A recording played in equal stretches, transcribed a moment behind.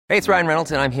Hey, it's Ryan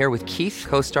Reynolds, and I'm here with Keith,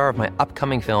 co-star of my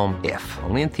upcoming film, If,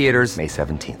 only in theaters May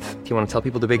 17th. Do you want to tell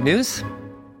people the big news?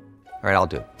 All right, I'll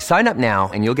do it. Sign up now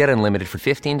and you'll get unlimited for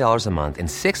 $15 a month and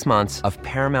 6 months of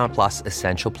Paramount Plus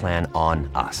Essential Plan on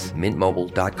us.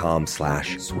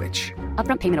 MintMobile.com/switch.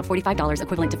 Upfront payment of $45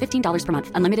 equivalent to $15 per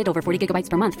month. Unlimited over 40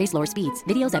 gigabytes per month. Face lower speeds.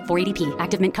 Videos at 480p.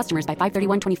 Active Mint customers by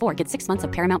 531.24 get 6 months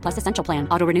of Paramount Plus Essential Plan.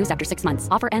 Auto renews after 6 months.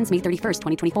 Offer ends May 31st,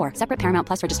 2024. Separate Paramount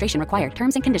Plus registration required.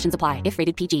 Terms and conditions apply if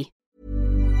rated PG.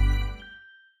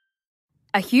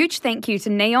 A huge thank you to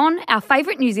Neon, our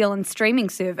favourite New Zealand streaming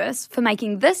service, for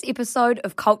making this episode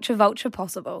of Culture Vulture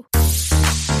possible.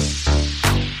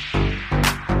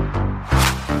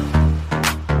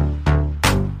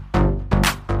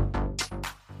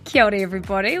 Kia ora,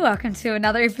 everybody. Welcome to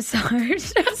another episode.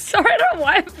 Sorry, I don't know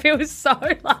why it feels so,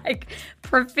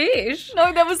 profesh.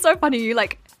 No, that was so funny. You,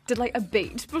 did, a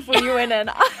beat before you went in.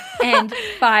 And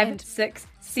 5, 6,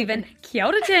 7. Kia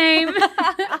ora, team.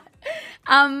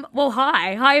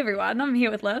 Hi. Hi, everyone. I'm here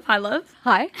with Liv. Hi, Liv.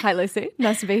 Hi. Hi, Lucy.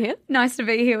 Nice to be here. Nice to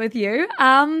be here with you.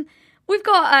 We've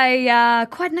got a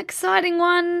quite an exciting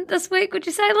one this week, would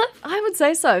you say, Liv? I would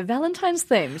say so. Valentine's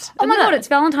themed. Oh my God, it's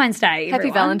Valentine's Day, everyone. Happy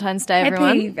Valentine's Day, everyone.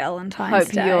 Happy Valentine's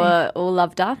Day. Hope you're all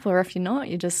loved up, or if you're not,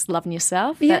 you're just loving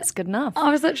yourself. Yeah. That's good enough. I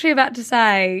was literally about to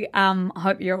say,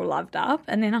 hope you're all loved up.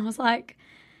 And then I was like,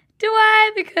 do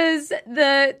I? Because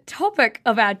the topic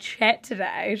of our chat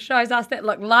today shows us that,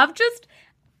 look, love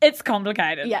it's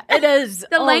complicated. Yeah, it is.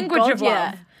 The language of love.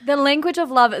 Yeah. The language of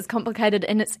love is complicated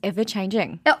and it's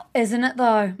ever-changing. Oh, isn't it,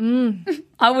 though?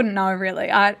 I wouldn't know,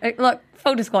 really. Look,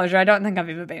 full disclosure, I don't think I've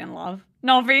ever been in love.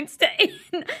 No offence to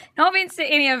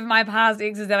any of my past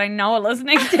exes that I know are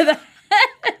listening to this.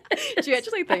 Do you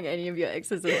actually think any of your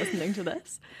exes are listening to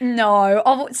this?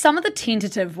 No. Some of the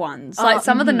tentative ones.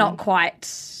 Some of the not quite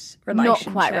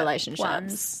relationships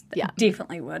ones. Yeah.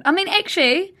 Definitely would. I mean,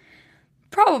 actually,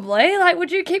 probably.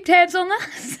 Would you keep tabs on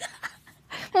this?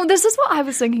 Well, this is what I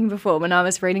was thinking before when I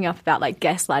was reading up about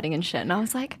gaslighting and shit, and I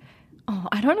was like, oh,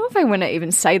 I don't know if I want to even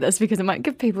say this because it might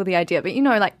give people the idea, but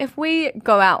if we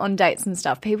go out on dates and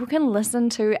stuff, people can listen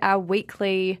to our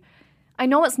weekly. I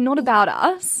know it's not about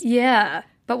us. Yeah,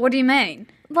 but what do you mean?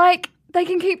 They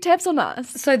can keep tabs on us.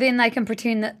 So then they can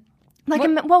pretend that.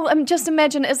 Just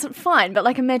imagine, it's fine,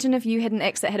 but imagine if you had an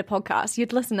ex that had a podcast,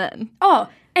 you'd listen in. Oh,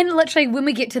 and literally when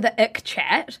we get to the ick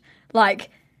chat,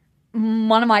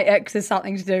 one of my icks is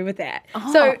something to do with that.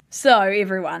 Oh. So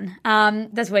everyone,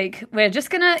 this week we're just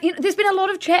gonna. There's been a lot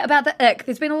of chat about the ick.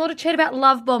 There's been a lot of chat about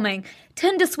love bombing,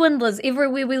 Tinder swindlers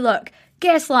everywhere we look,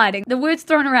 gaslighting. The word's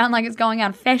thrown around like it's going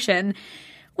out of fashion.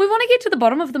 We want to get to the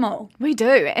bottom of them all. We do,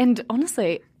 and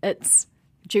honestly, it's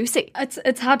juicy.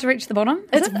 It's hard to reach the bottom.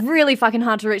 It's really fucking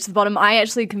hard to reach the bottom. I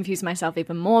actually confuse myself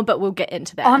even more, but we'll get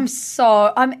into that. I've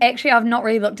not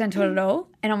really looked into it at all,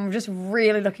 and I'm just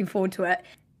really looking forward to it.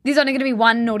 There's only going to be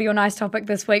one naughty or nice topic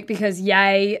this week because,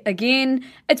 yay, again,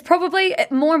 it's probably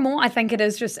more and more, I think it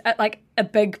is just a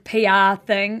big PR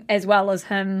thing as well as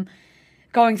him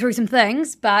going through some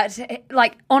things. But,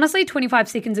 honestly, 25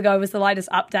 seconds ago was the latest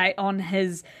update on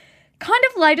his kind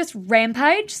of latest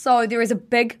rampage. So there is a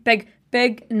big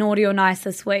naughty or nice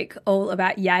this week all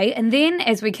about Ye. And then,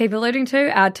 as we keep alluding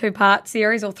to, our 2-part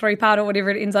series or 3-part or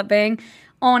whatever it ends up being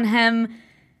on him,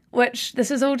 which this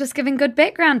is all just giving good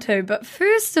background to. But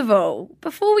first of all,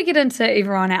 before we get into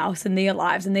everyone else and their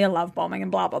lives and their love bombing and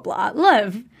blah, blah, blah,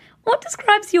 Liv, what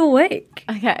describes your week?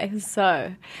 Okay,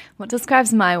 so what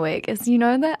describes my week is,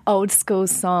 that old school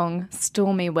song,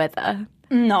 Stormy Weather?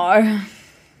 No.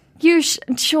 You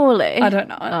surely. I don't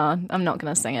know. I'm not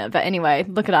going to sing it. But anyway,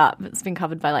 look it up. It's been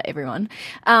covered by everyone.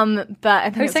 But I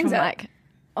think who sings it?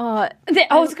 The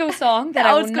old school song that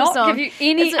I will not give you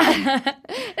any.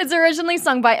 It's originally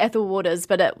sung by Ethel Waters,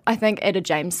 but I think Etta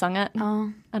James sung it.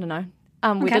 Oh, I don't know.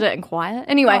 We did it in choir.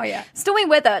 Anyway, Stormy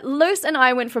Weather. Luce and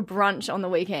I went for brunch on the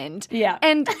weekend. Yeah,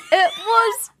 and it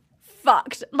was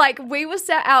fucked. We were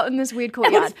sat out in this weird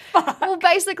courtyard. Well,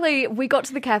 basically, we got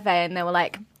to the cafe and they were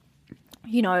like,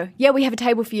 we have a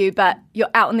table for you, but you're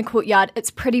out in the courtyard. It's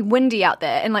pretty windy out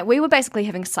there. And, we were basically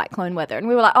having cyclone weather. And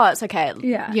we were like, oh, it's okay.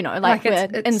 Yeah.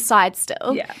 We're inside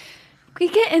still. Yeah. We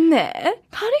get in there,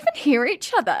 can't even hear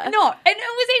each other. No, and it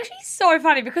was actually so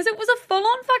funny because it was a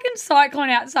full-on fucking cyclone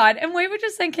outside. And we were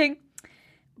just thinking,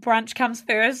 brunch comes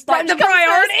first. Brunch the comes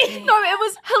priority. first. No, it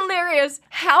was hilarious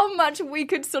how much we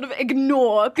could sort of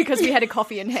ignore because we had a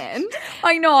coffee in hand.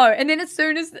 I know. And then as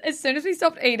soon as we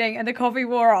stopped eating and the coffee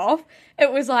wore off,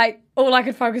 it was like all I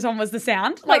could focus on was the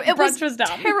sound. Like it brunch was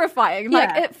done. Terrifying. Yeah.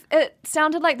 Like it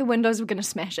sounded like the windows were going to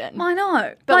smash in. I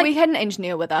know. But we had an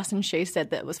engineer with us and she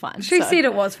said that it was fine. She said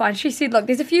it was fine. She said, look,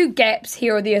 there's a few gaps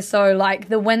here or there, so like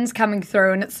the wind's coming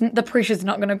through and the pressure's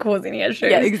not going to cause any issues.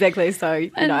 Yeah, exactly. So,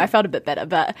 I felt a bit better.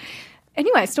 But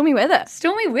anyway, stormy weather.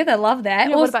 Stormy weather, love that.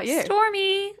 Yeah, what about you?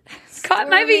 Stormy.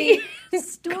 Maybe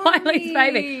Kylie's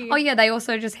baby. Oh yeah, they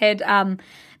also just had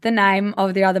the name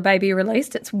of the other baby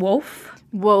released. It's Wolf.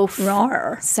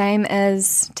 Rawr. Same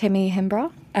as Tammy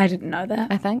Hembrow. I didn't know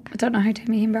that. I think. I don't know who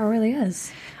Tammy Hembrow really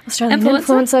is. Australian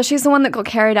influencer. She's the one that got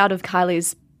carried out of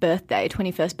Kylie's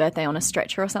 21st birthday on a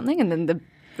stretcher or something, and then the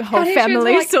whole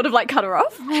family sort of like cut her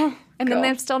off. And then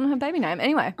they've stolen her baby name.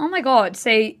 Anyway. Oh my God.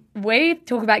 See, we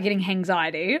talk about getting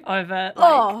anxiety over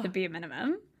the bare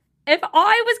minimum. If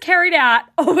I was carried out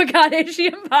of a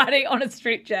Kardashian party on a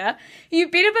stretcher, you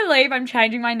better believe I'm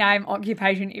changing my name,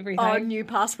 occupation, everything. Oh, new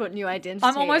passport, new identity.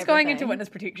 I'm almost going into witness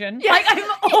protection. Yeah. Like, I'm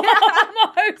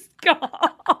almost gone.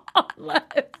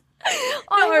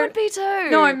 I would be too.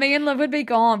 No, me and Liv would be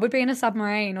gone. We'd be in a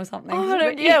submarine or something.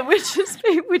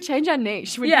 We'd change our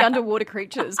niche. We'd be underwater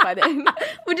creatures by then.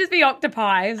 We'd just be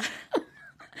octopi.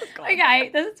 Okay,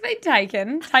 this has been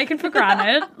taken for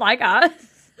granted, like us.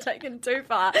 Taken too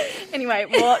far. Anyway,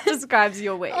 what describes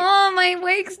your week? Oh, my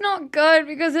week's not good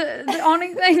because the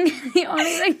only thing, the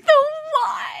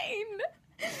wine.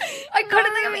 I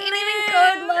couldn't think of anything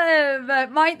good,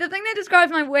 Liv. The thing that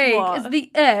describes my week is the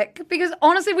ick, because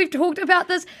honestly, we've talked about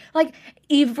this like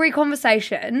every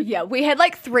conversation. Yeah, we had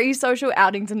like 3 social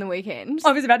outings in the weekend.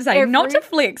 I was about to say, not to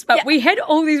flex, but we had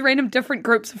all these random different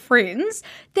groups of friends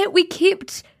that we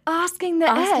kept asking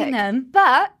them.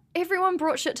 But everyone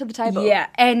brought shit to the table. Yeah,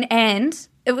 and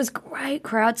it was great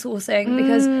crowdsourcing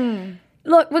because,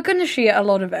 look, we're going to share a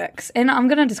lot of icks, and I'm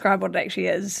going to describe what it actually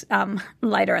is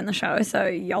later in the show, so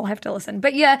you'll have to listen.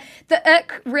 But yeah, the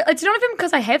ick, it's not even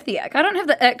because I have the ick. I don't have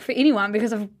the ick for anyone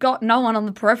because I've got no one on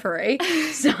the periphery.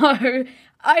 So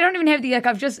I don't even have the ick.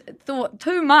 I've just thought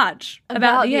too much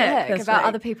about the ick. About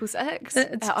other people's icks.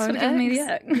 It's sort of giving me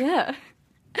the ick. Yeah.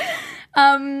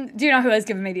 Do you know who is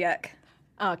giving me the ick?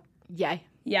 Oh, yay.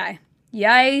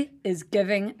 Yay is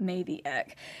giving me the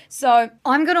ick. So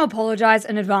I'm going to apologise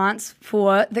in advance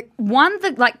for the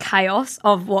chaos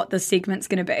of what the segment's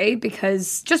going to be,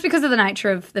 because of the nature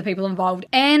of the people involved,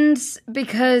 and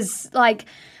because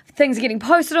things are getting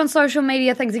posted on social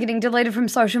media, things are getting deleted from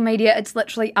social media. It's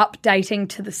literally updating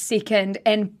to the second,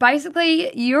 and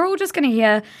basically you're all just going to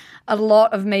hear a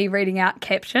lot of me reading out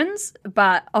captions,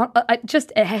 but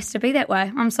it has to be that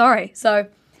way. I'm sorry. So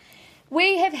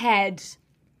we have had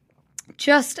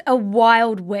just a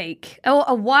wild week, or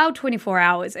a wild 24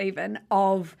 hours even,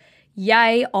 of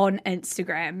Ye on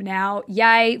Instagram. Now,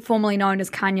 Ye, formerly known as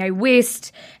Kanye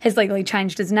West, has legally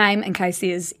changed his name in case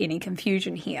there's any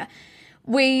confusion here.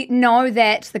 We know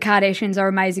that the Kardashians are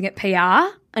amazing at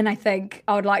PR, and I think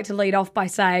I would like to lead off by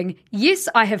saying, yes,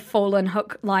 I have fallen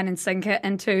hook, line and sinker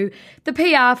into the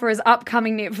PR for his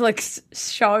upcoming Netflix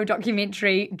show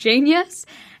documentary, Genius,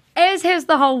 as has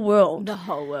the whole world. The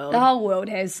whole world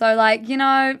has. So,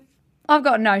 I've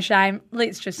got no shame.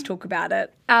 Let's just talk about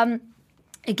it.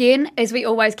 Again, as we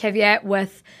always caveat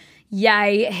with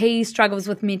Ye, he struggles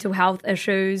with mental health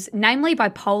issues, namely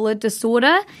bipolar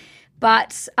disorder.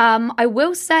 But I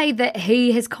will say that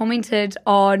he has commented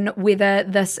on whether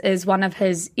this is one of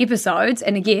his episodes.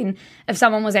 And again, if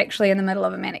someone was actually in the middle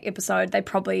of a manic episode, they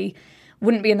probably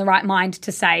wouldn't be in the right mind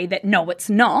to say that, no, it's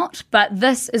not. But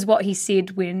this is what he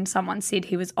said when someone said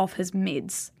he was off his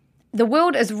meds. The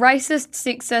world is racist,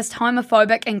 sexist,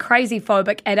 homophobic, and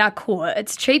crazy-phobic at our core.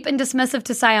 It's cheap and dismissive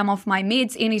to say I'm off my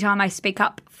meds anytime I speak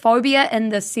up. Phobia in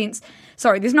this sense...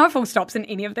 Sorry, there's no full stops in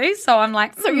any of these, so I'm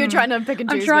like... So you're trying to pick and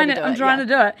choose I'm trying to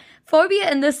do it.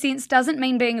 Phobia in this sense doesn't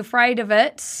mean being afraid of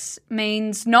it.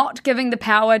 Means not giving the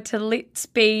power to let's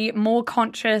be more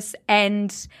conscious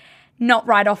and not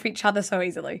write off each other so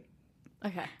easily.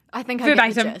 Okay. I think I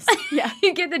get the gist. Yeah.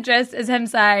 You get the gist is him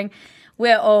saying...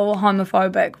 We're all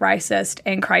homophobic, racist,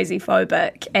 and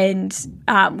crazy-phobic, and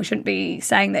we shouldn't be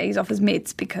saying that he's off his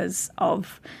meds because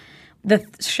of the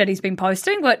shit he's been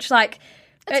posting, which,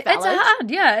 it's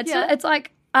hard. Yeah, it's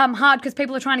hard because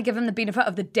people are trying to give him the benefit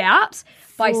of the doubt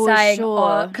by saying,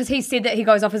 because he said that he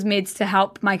goes off his meds to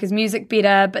help make his music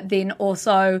better, but then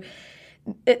also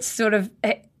it's sort of...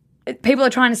 people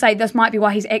are trying to say this might be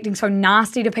why he's acting so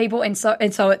nasty to people, and so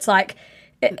it's like...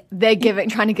 They're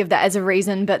trying to give that as a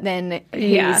reason, but then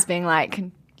he's being like,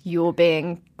 you're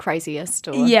being craziest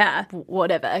or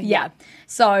whatever. Yeah.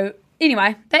 So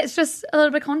anyway, that's just a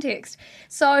little bit of context.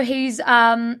 So there's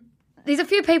a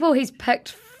few people he's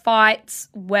picked fights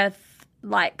with,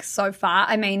 like, so far.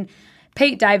 I mean,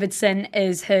 Pete Davidson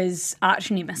is his arch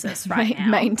nemesis right now.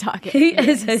 Main target. He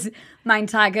is his main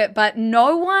target, but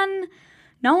no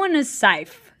one is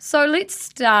safe. So let's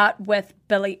start with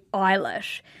Billie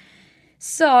Eilish.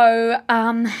 So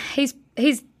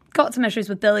he's got some issues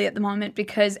with Billie at the moment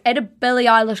because at a Billie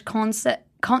Eilish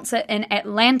concert in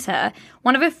Atlanta,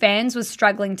 one of her fans was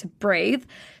struggling to breathe.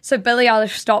 So Billie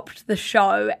Eilish stopped the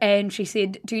show and she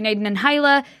said, "Do you need an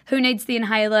inhaler? Who needs the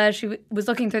inhaler?" She was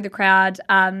looking through the crowd,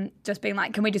 just being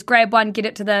like, "Can we just grab one, get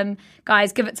it to them?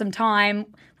 Guys, give it some time.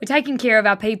 We're taking care of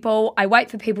our people. I wait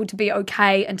for people to be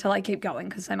okay until I keep going,"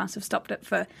 because they must have stopped it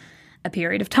for a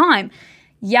period of time.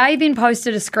 Ye then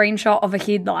posted a screenshot of a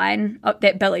headline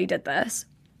that Billie did this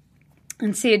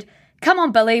and said, "Come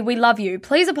on, Billie, we love you.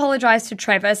 Please apologise to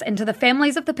Travis and to the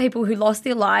families of the people who lost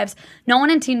their lives. No one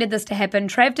intended this to happen.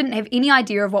 Trav didn't have any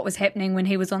idea of what was happening when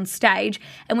he was on stage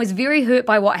and was very hurt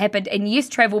by what happened. And yes,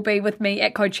 Trav will be with me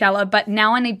at Coachella, but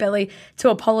now I need Billie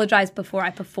to apologise before I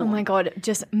perform." Oh my God,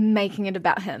 just making it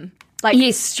about him.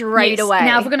 Like, straight away.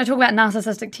 Now, if we're going to talk about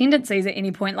narcissistic tendencies at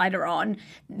any point later on,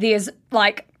 there's,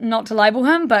 like, not to label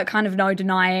him, but kind of no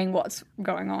denying what's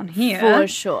going on here. For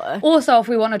sure. Also, if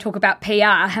we want to talk about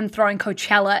PR, him throwing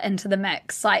Coachella into the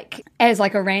mix, like, as,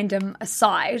 like, a random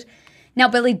aside. Now,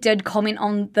 Billie did comment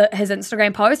on his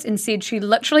Instagram post and said she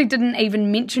literally didn't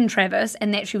even mention Travis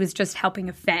and that she was just helping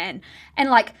a fan. And,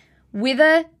 like,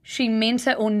 whether she meant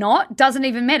it or not doesn't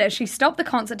even matter. She stopped the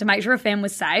concert to make sure her fan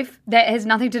was safe. That has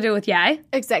nothing to do with Ye.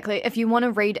 Exactly. If you want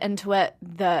to read into it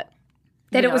that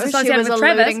it was associated with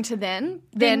Travis, to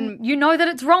then you know that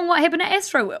it's wrong what happened at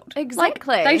Astroworld.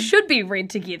 Exactly. Like, they should be read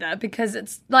together because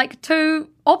it's like two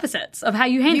opposites of how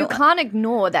you handle it. You can't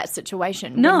ignore that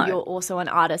situation when you're also an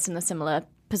artist in a similar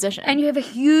position. And you have a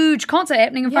huge concert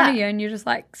happening in front of you and you're just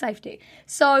like, safety.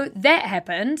 So that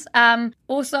happened.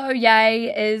 Also,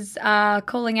 Ye is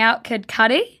calling out Kid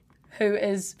Cudi, who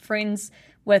is friends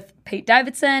with Pete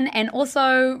Davidson and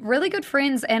also really good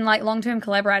friends and like long-term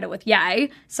collaborator with Ye,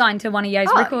 signed to one of Ye's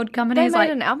record companies. They made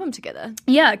an album together.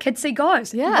 Yeah, Kids See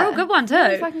Ghosts. Yeah. A real good one too.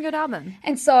 Really fucking good album.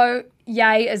 And so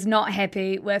Ye is not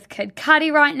happy with Kid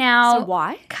Cudi right now. So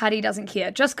why? Cudi doesn't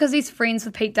care. Just because he's friends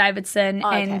with Pete Davidson.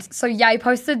 Okay. And so Ye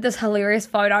posted this hilarious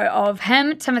photo of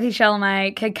him, Timothée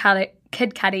Chalamet, Kid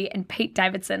Cudi, and Pete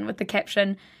Davidson with the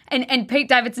caption, and Pete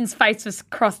Davidson's face was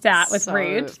crossed out with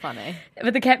red. So funny.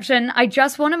 With the caption, "I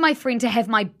just wanted my friend to have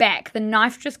my back. The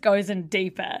knife just goes in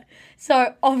deeper."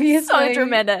 So obviously, so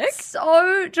dramatic.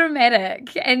 So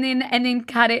dramatic. And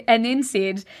then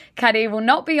said Cudi will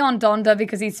not be on Donda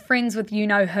because he's friends with you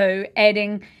know who,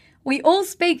 adding, "We all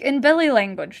speak in Billie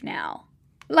language now."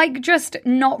 Like, just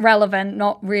not relevant,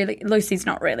 not really. Lucy's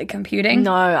not really computing.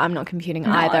 No, I'm not computing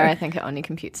either. I think it only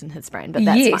computes in his brain, but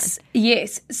that's fine.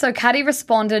 Yes. So Cudi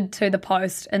responded to the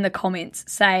post in the comments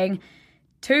saying,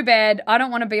 "Too bad, I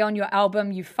don't want to be on your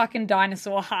album, you fucking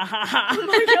dinosaur, ha ha ha." Oh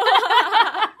my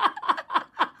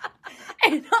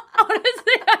God. And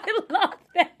honestly, I love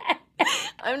that.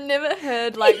 I've never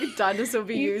heard, like, dinosaur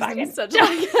be used in such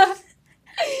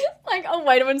like a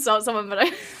way to insult someone, but I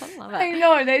love it. I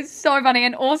know, that's so funny.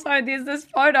 And also, there's this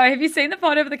photo. Have you seen the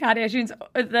photo of the Kardashians?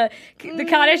 The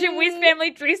Kardashian West family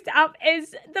dressed up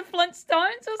as the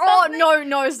Flintstones or something? Oh,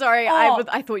 no, sorry.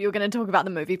 I thought you were going to talk about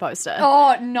the movie poster.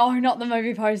 Oh, no, not the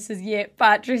movie posters yet,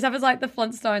 but dressed up as like the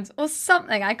Flintstones or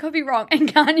something. I could be wrong.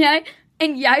 And Kanye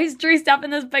and Ye's dressed up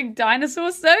in this big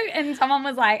dinosaur suit, and someone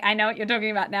was like, "I know what you're talking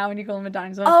about now when you call him a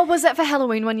dinosaur." Oh, was that for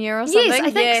Halloween one year or something? Yes,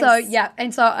 I think so, yeah.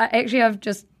 And so I've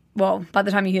just, well, by the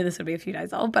time you hear this, it'll be a few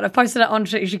days old, but I've posted it on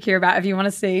Shit You Should Care About if you want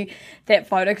to see that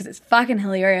photo because it's fucking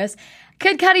hilarious.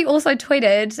 Kid Cudi also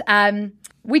tweeted,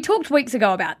 "We talked weeks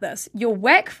ago about this. You're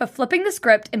whack for flipping the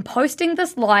script and posting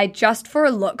this lie just for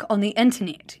a look on the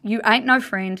internet. You ain't no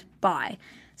friend. Bye."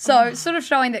 So sort of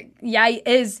showing that Ye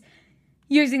is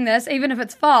using this, even if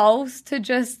it's false, to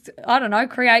just, I don't know,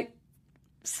 create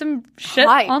some shit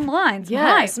online.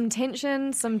 Some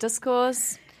tension, some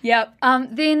discourse. Yep.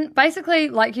 Then basically,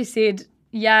 like you said,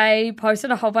 Ye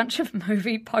posted a whole bunch of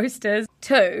movie posters.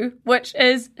 2, which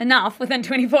is enough within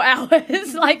 24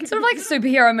 hours. Like, sort of like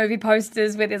superhero movie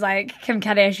posters where there's like Kim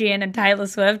Kardashian and Taylor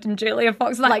Swift and Julia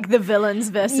Fox. Like the villains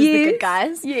versus the good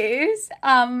guys. Yes.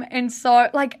 And so,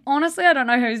 like, honestly, I don't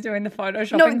know who's doing the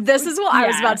photoshopping. No, this is what I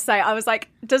was about to say. I was like,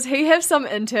 does he have some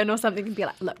intern or something and be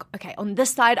like, look, okay, on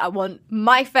this side, I want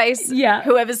my face,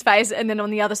 whoever's face, and then on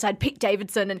the other side, Pete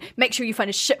Davidson, and make sure you find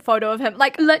a shit photo of him.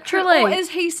 Like, literally. Or is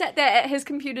he sat there at his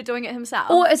computer doing it himself?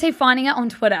 Or is he finding it on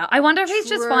Twitter? I wonder if he's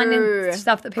just finding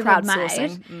stuff that people have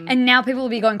made. And now people will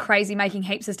be going crazy making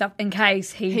heaps of stuff in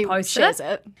case he posts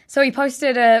it. So he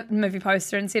posted a movie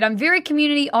poster and said, I'm very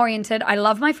community oriented. I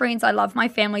love my friends. I love my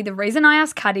family. The reason I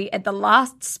asked Cuddy at the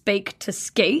last speak to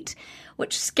Skeet,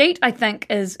 which Skeet I think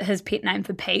is his pet name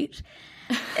for Pete,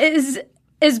 is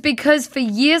because for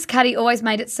years Cuddy always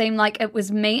made it seem like it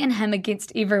was me and him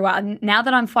against everyone. Now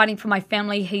that I'm fighting for my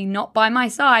family, he not by my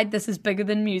side. This is bigger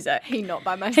than music. He not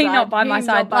by my side. He not by my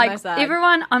side. My side.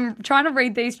 Everyone, I'm trying to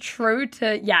read these true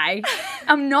to yay.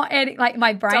 I'm not adding, like,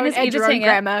 my brain Don't is add your own editing it.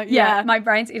 grammar. Yeah, my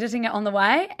brain's editing it on the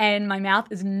way and my mouth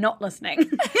is not listening.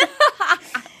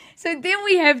 So then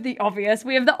we have the obvious.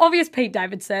 We have the obvious Pete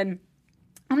Davidson.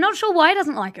 I'm not sure why he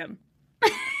doesn't like him.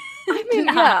 I mean,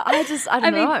 I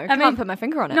don't know. I can't put my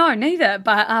finger on it. No, neither.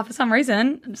 But for some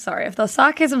reason, sorry, if the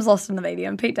sarcasm's lost in the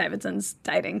medium, Pete Davidson's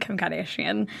dating Kim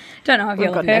Kardashian. Don't know if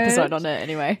you've got an episode on it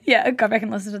anyway. Yeah, go back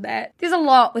and listen to that. There's a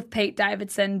lot with Pete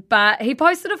Davidson, but he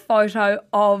posted a photo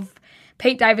of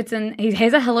Pete Davidson. He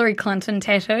has a Hillary Clinton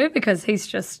tattoo because he's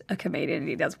just a comedian and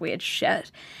he does weird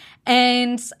shit.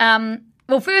 And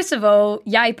well, first of all,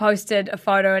 Ye posted a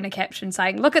photo and a caption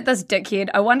saying, look at this dickhead.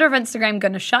 I wonder if Instagram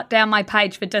going to shut down my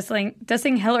page for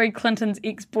dissing Hillary Clinton's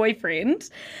ex-boyfriend.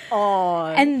 Oh.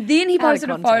 And then he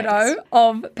posted a photo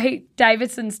of Pete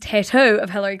Davidson's tattoo of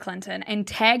Hillary Clinton and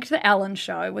tagged The Ellen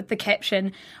Show with the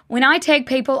caption, when I tag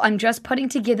people, I'm just putting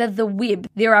together the web.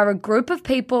 There are a group of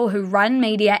people who run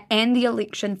media and the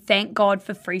election. Thank God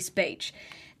for free speech.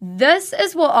 This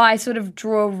is what I sort of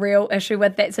draw a real issue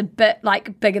with that's a bit,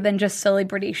 like, bigger than just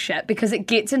celebrity shit because it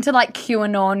gets into, like,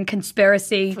 QAnon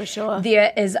conspiracy. For sure.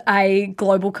 There is a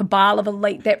global cabal of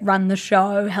elite that run the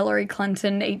show. Hillary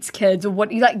Clinton eats kids or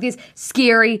what. Like, there's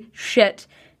scary shit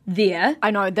there.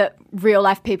 I know that real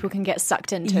life people can get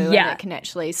sucked into and it can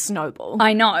actually snowball.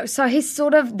 I know. So he's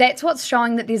sort of, that's what's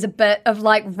showing that there's a bit of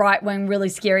like right wing, really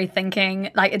scary thinking.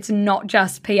 Like it's not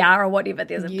just PR or whatever.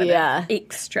 There's a bit of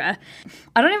extra.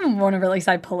 I don't even want to really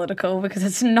say political because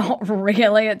it's not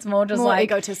really. It's more just more like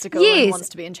egotistical and wants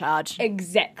to be in charge.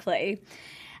 Exactly.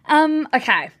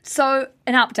 Okay, so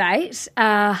an update.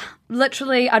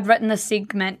 Literally, I'd written this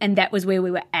segment and that was where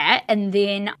we were at. And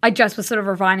then I just was sort of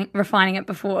refining it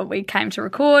before we came to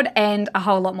record and a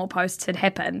whole lot more posts had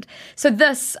happened. So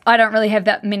this, I don't really have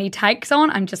that many takes on.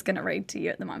 I'm just going to read to you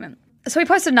at the moment. So he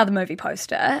posted another movie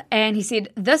poster and he said,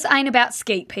 this ain't about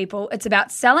Skeet, people. It's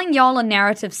about selling y'all a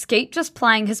narrative Skeet just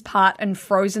playing his part in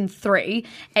Frozen 3,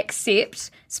 except,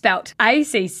 spelt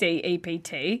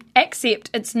ACCEPT,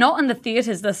 except it's not in the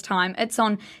theatres this time. It's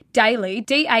on Daily,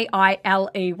 Dailey.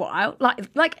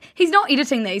 Like he's not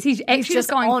editing these. He's actually just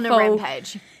going on full a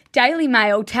rampage. Daily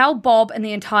Mail, tell Bob and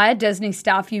the entire Disney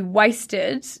staff you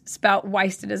wasted, spelt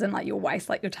wasted as in like your waist,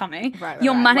 like your tummy,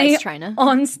 your money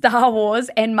on Star Wars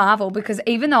and Marvel because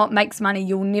even though it makes money,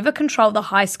 you'll never control the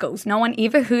high schools. No one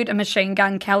ever heard a Machine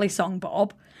Gun Kelly song,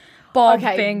 Bob. Bob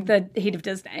being the head of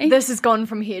Disney. This has gone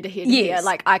from here to here to here.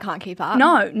 Like, I can't keep up.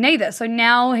 No, neither. So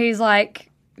now he's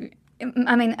like,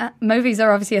 I mean, movies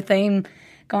are obviously a theme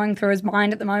going through his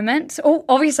mind at the moment. Oh,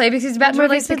 obviously, because he's about to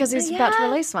release because he's about to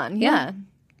release one. Yeah.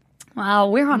 Wow,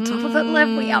 we're on top of it,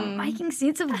 Liv. We are making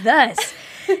sense of this.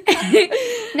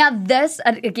 Now, this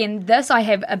I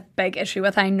have a big issue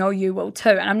with. I know you will too.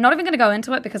 And I'm not even going to go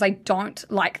into it because I don't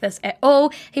like this at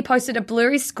all. He posted a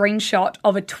blurry screenshot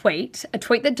of a tweet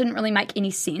that didn't really make any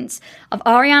sense, of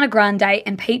Ariana Grande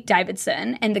and Pete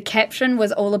Davidson. And the caption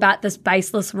was all about this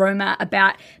baseless rumor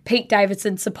about Pete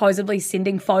Davidson supposedly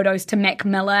sending photos to Mac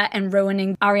Miller and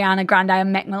ruining Ariana Grande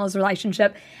and Mac Miller's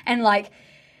relationship. And like,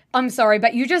 I'm sorry,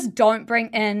 but you just don't bring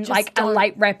in a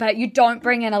late rapper. You don't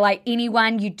bring in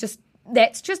anyone.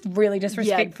 That's just really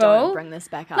disrespectful. Yeah, don't bring this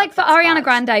back up. Like for Ariana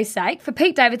Grande's sake, for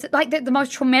Pete Davidson, like the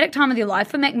most traumatic time of their life,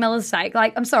 for Mac Miller's sake,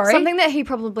 like I'm sorry. Something that he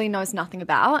probably knows nothing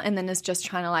about and then is just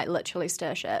trying to like literally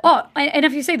stir shit. Oh, and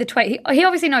if you see the tweet, he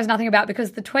obviously knows nothing about it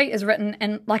because the tweet is written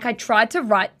and like I tried to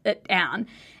write it down.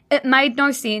 It made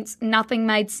no sense. Nothing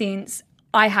made sense.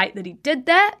 I hate that he did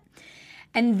that.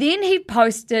 And then he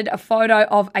posted a photo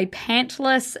of a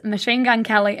pantless Machine Gun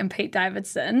Kelly and Pete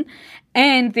Davidson,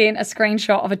 and then a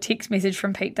screenshot of a text message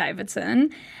from Pete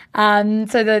Davidson.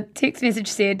 So the text message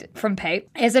said from Pete,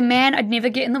 "As a man, I'd never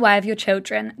get in the way of your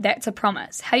children. That's a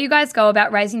promise. How you guys go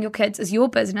about raising your kids is your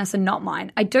business and not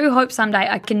mine. I do hope someday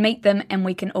I can meet them and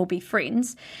we can all be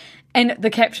friends." And the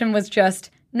caption was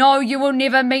just, "No, you will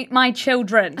never meet my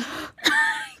children."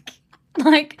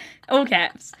 Like, all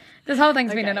caps. This whole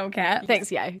thing's been in all caps.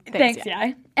 Thanks, Ye. Thanks,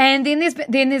 Ye. And then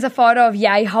there's a photo of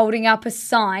Ye holding up a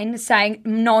sign saying,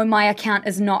 "No, my account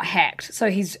is not hacked." So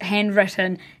he's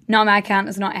handwritten, "No, my account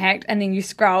is not hacked." And then you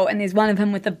scroll and there's one of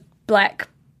him with a black,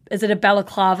 is it a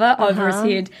balaclava over his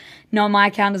head? "No, my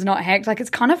account is not hacked." Like,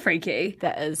 it's kind of freaky.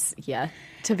 That is, yeah.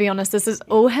 To be honest, this is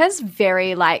all has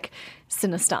very, like,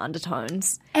 sinister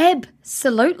undertones.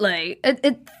 Absolutely.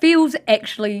 It feels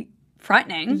actually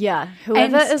frightening. Yeah,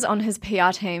 whoever is on his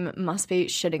PR team must be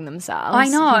shitting themselves. I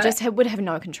know. He just would have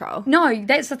no control. No,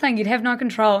 that's the thing. You'd have no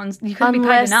control and you couldn't be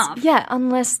paid enough. Yeah,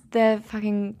 unless they're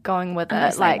fucking going with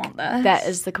Unless it. they Like, want this. that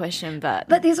is the question. But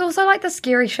there's also, like, the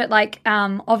scary shit. Like,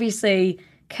 obviously,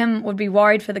 Kim would be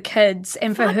worried for the kids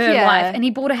and for her yeah. life. And he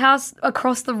bought a house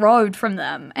across the road from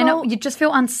them. And Well, you just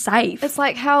feel unsafe. it's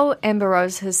like how Amber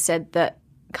Rose has said that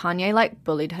Kanye, like,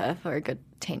 bullied her for a good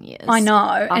 10 years. I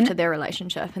know. After their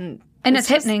relationship. And it's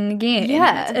happening again.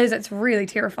 Yeah. It's really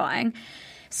terrifying.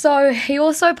 So he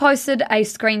also posted a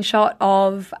screenshot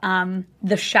of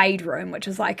the Shade Room, which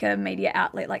is like a media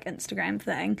outlet, like Instagram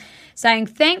thing, saying,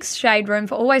 "Thanks, Shade Room,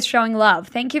 for always showing love.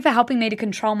 Thank you for helping me to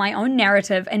control my own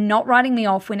narrative and not writing me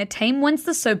off when a team wins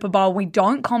the Super Bowl. We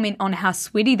don't comment on how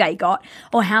sweaty they got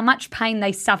or how much pain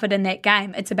they suffered in that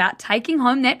game. It's about taking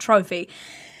home that trophy.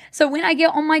 So when I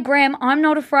get on my gram, I'm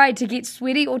not afraid to get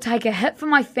sweaty or take a hit for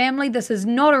my family. This is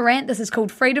not a rant. This is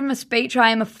called freedom of speech. I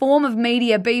am a form of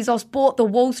media. Bezos bought the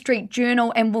Wall Street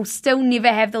Journal and will still never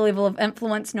have the level of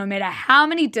influence no matter how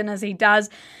many dinners he does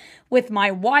with my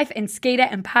wife and Skeeter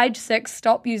and Page 6.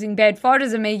 Stop using bad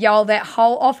photos of me, y'all. That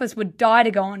whole office would die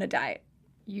to go on a date."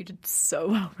 You did so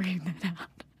well reading that out.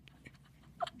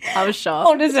 I was shocked.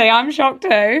 Honestly, I'm shocked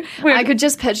too. I could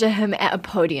just picture him at a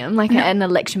podium, like at an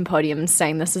election podium,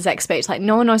 saying this exact speech. Like,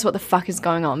 no one knows what the fuck is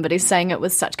going on, but he's saying it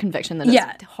with such conviction that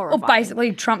it's horrifying. Or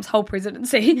basically Trump's whole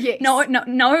presidency. Yes.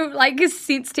 No, like,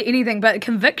 sense to anything but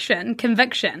conviction,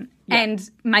 and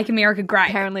make America great.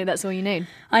 Apparently that's all you need.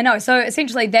 I know. So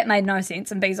essentially that made no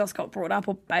sense, and Bezos got brought up,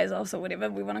 or Bezos, or whatever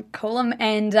we want to call him.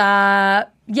 And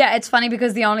yeah, it's funny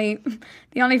because the only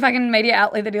fucking media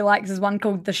outlet that he likes is one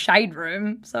called The Shade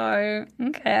Room. So,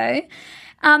 okay.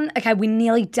 Okay, we're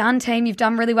nearly done, team. You've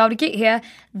done really well to get here.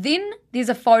 Then there's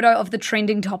a photo of the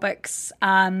trending topics,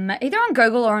 either on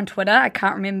Google or on Twitter. I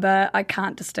can't remember. I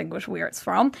can't distinguish where it's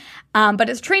from. But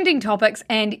it's trending topics,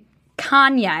 and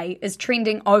Kanye is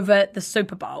trending over the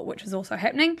Super Bowl, which is also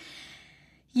happening.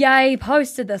 Ye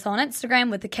posted this on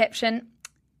Instagram with the caption,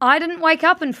 "I didn't wake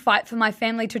up and fight for my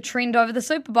family to trend over the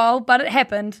Super Bowl, but it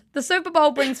happened. The Super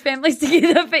Bowl brings families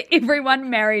together for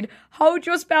everyone married. Hold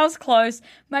your spouse close.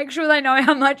 Make sure they know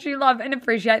how much you love and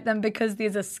appreciate them, because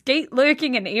there's a skeet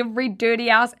lurking in every dirty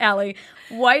ass alley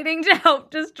waiting to help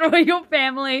destroy your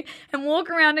family and walk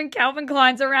around in Calvin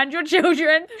Klein's around your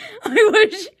children. I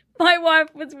wish my wife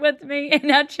was with me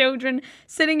and our children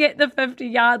sitting at the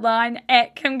 50-yard line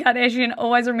at Kim Kardashian.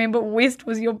 Always remember, West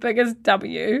was your biggest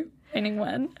W." Meaning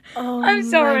win. Oh, I'm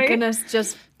sorry. my goodness,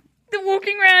 just The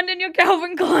walking around in your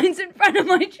Calvin Klein's in front of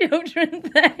my children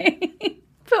thing.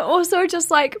 but also just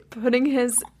like putting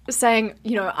his saying,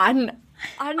 you know, I didn't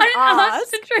ask ask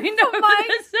to trend for over my-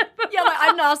 the Super Bowl. Yeah, like I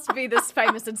didn't ask to be this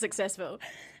famous and successful.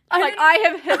 Like I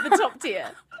have hit the top tier.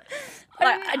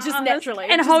 Like I just naturally.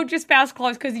 And just hold your spouse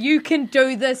close, because you can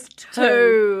do this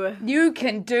too. You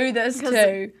can do this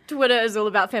too. Twitter is all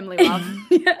about family love.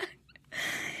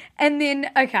 And then,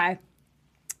 okay,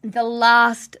 the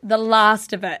last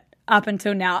of it up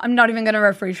until now, I'm not even going to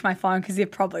refresh my phone because there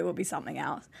probably will be something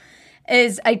else,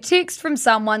 is a text from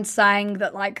someone saying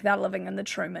that, like, they're living in the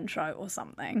Truman Show or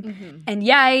something. Mm-hmm. And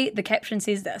yay, the caption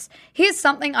says this: "Here's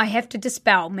something I have to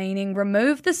dispel," meaning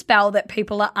remove the spell that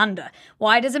people are under.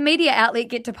 "Why does a media outlet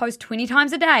get to post 20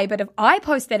 times a day? But if I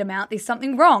post that amount, there's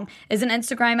something wrong. Isn't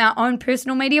Instagram our own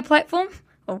personal media platform?"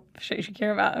 Well, shit you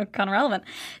care about, kind of relevant.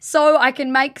 "So I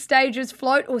can make stages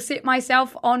float or set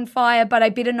myself on fire, but I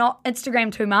better not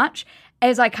Instagram too much.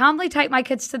 As I calmly take my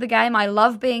kids to the game, I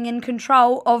love being in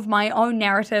control of my own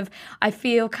narrative. I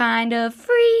feel kind of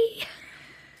free."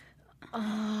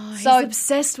 He's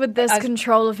obsessed with this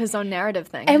control of his own narrative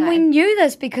thing. And we knew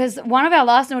this because one of our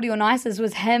last Naughty or Nices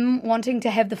was him wanting to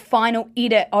have the final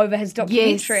edit over his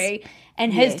documentary. Yes.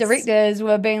 And his directors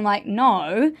were being like,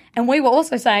 no. And we were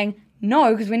also saying,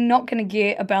 no, because we're not going to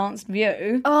get a balanced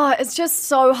view. Oh, it's just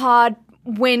so hard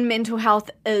when mental health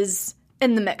is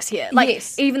in the mix here. Like,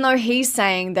 even though he's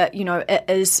saying that,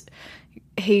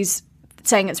 he's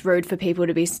saying it's rude for people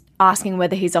to be asking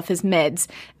whether he's off his meds,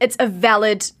 it's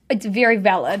very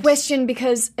valid question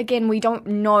because, again, we don't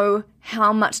know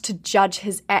how much to judge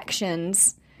his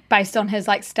actions based on his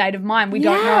state of mind. We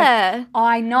don't know.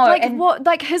 I know.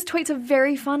 His tweets are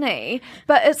very funny,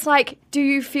 but it's like, do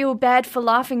you feel bad for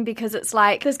laughing because it's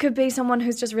like this could be someone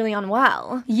who's just really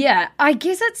unwell? Yeah, I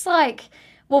guess it's like,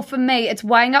 well, for me, it's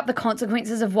weighing up the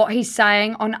consequences of what he's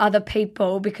saying on other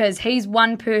people because he's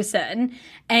one person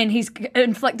and he's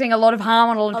inflicting a lot of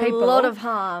harm on a lot of people. A lot of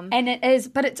harm. And it is,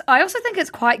 but I also think it's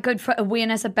quite good for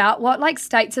awareness about what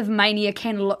states of mania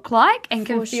can look like and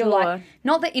can feel like,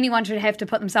 not that anyone should have to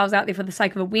put themselves out there for the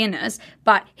sake of awareness,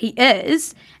 but he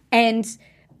is. And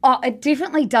it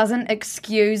definitely doesn't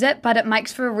excuse it, but it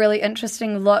makes for a really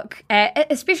interesting look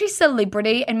at especially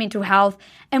celebrity and mental health.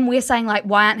 And we're saying,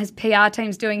 why aren't his PR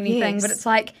teams doing anything? Yes. But it's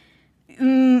like,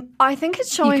 I think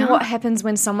it's showing what happens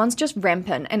when someone's just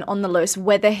rampant and on the loose,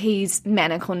 whether he's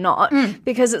manic or not.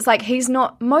 Because it's like he's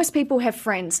not, most people have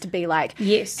friends to be like,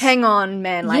 hang on,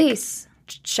 man,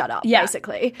 shut up,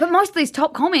 basically. But most of these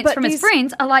top comments from his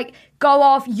friends are like, go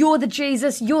off, you're the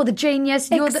Jesus, you're the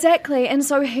genius. Exactly. And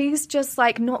so he's just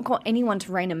not got anyone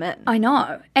to rein him in. I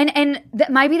know. And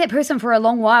maybe that person for a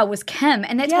long while was Kim,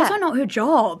 and that's also not her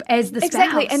job as the spouse.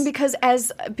 Exactly.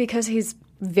 And because he's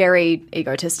very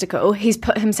egotistical, he's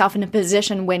put himself in a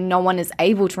position where no one is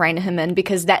able to rein him in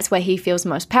because that's where he feels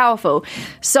most powerful.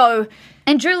 So...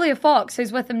 And Julia Fox,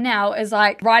 who's with him now, is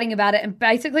writing about it and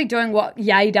basically doing what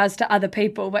Ye does to other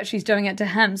people, but she's doing it to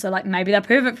him. So maybe they're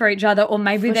perfect for each other, or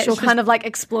maybe that's kind of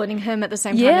exploiting him at the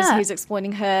same time as he's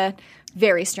exploiting her.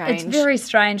 Very strange. It's very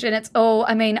strange, and it's all.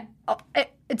 I mean,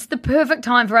 it's the perfect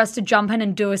time for us to jump in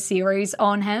and do a series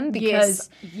on him because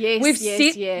we've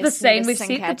set the scene, we've set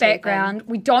the background.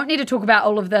 We don't need to talk about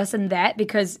all of this and that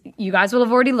because you guys will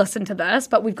have already listened to this,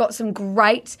 but we've got some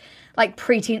great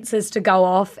pretenses to go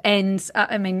off, and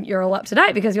I mean, you're all up to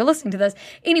date because you're listening to this.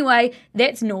 Anyway,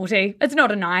 that's naughty. It's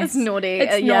not a nice. It's naughty.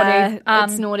 It's naughty.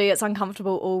 It's naughty. It's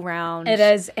uncomfortable all round. It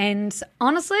is, and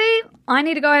honestly, I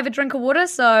need to go have a drink of water,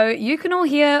 so you can all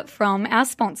hear from our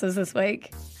sponsors this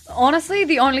week. Honestly,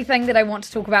 the only thing that I want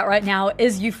to talk about right now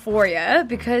is Euphoria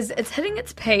because it's hitting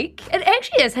its peak. It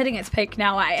actually is hitting its peak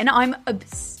now, and I'm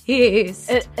obsessed.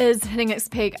 It is hitting its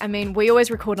peak. I mean, we always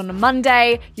record on a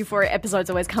Monday. Euphoria episodes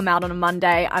always come out on a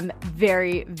Monday. I'm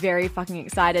very, very fucking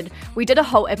excited. We did a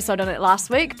whole episode on it last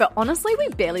week, but honestly, we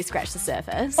barely scratched the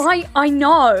surface. I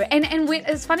know. And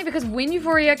it's funny because when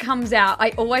Euphoria comes out, I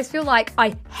always feel like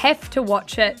I have to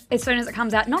watch it as soon as it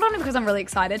comes out. Not only because I'm really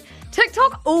excited.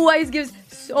 TikTok always gives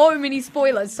so many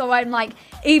spoilers, so I'm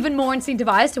even more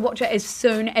incentivized to watch it as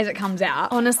soon as it comes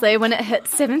out. Honestly, when it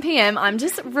hits 7 p.m, I'm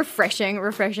just refreshing.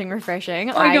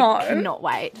 I know. I cannot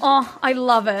wait. Oh, I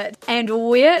love it. And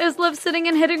where is Liv sitting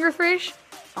and hitting refresh?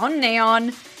 On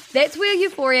Neon. That's where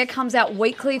Euphoria comes out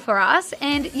weekly for us,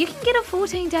 and you can get a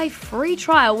 14-day free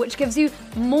trial, which gives you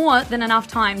more than enough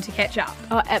time to catch up.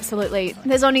 Oh, absolutely.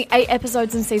 There's only 8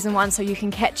 episodes in season 1, so you can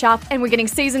catch up, and we're getting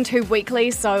season 2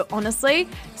 weekly, so honestly,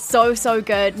 so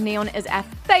good. Neon is our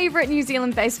favourite New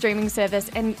Zealand-based streaming service,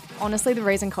 and honestly, the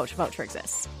reason Culture Vulture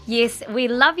exists. Yes, we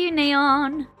love you,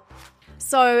 Neon.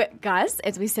 So, guys,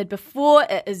 as we said before,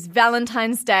 it is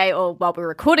Valentine's Day, or while we're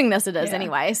recording this, it is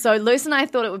anyway. So, Luce and I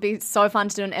thought it would be so fun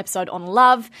to do an episode on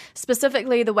love,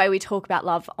 specifically the way we talk about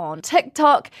love on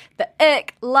TikTok, the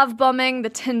ick, love bombing, the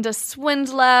Tinder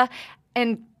swindler,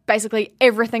 and basically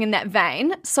everything in that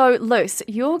vein. So, Luce,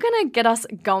 you're going to get us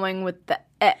going with the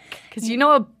ick, because you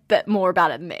know a bit more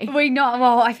about it than me. We know,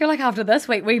 well, I feel like after this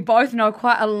week, we both know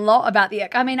quite a lot about the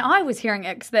ick. I mean, I was hearing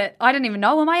icks that I didn't even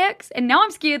know were my icks, and now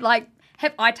I'm scared,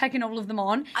 have I taken all of them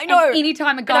on? I know. And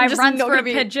anytime a guy runs for a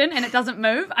pigeon and it doesn't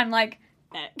move, I'm like,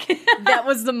 ick. That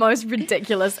was the most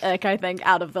ridiculous ick, I think,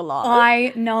 out of the lot.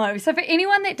 I know. So for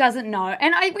anyone that doesn't know,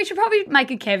 and we should probably make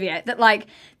a caveat that,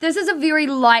 this is a very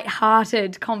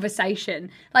light-hearted conversation.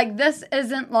 This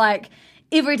isn't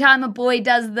every time a boy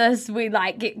does this, we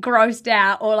get grossed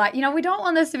out, or we don't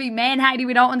want this to be man-hating.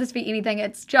 We don't want this to be anything.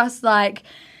 It's just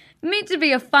meant to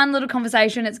be a fun little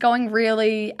conversation. It's going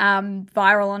really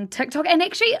viral on TikTok. And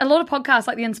actually, a lot of podcasts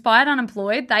like The Inspired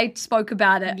Unemployed, they spoke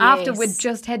about it after we'd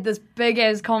just had this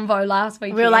big-ass convo last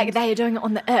weekend. We were like, they are doing it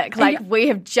on the ick. Like, we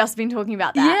have just been talking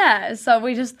about that. Yeah, so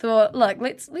we just thought, look,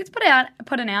 let's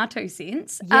put in our 2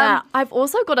 cents. Yeah, I've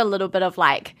also got a little bit of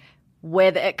like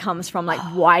where the ick comes from, like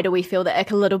why do we feel the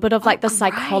ick, a little bit of like the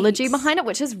psychology behind it,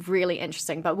 which is really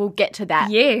interesting, but we'll get to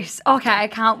that. Yes. Okay, I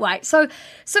can't wait. So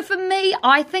for me,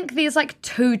 I think there's like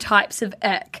 2 types of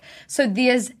ick. So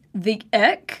there's the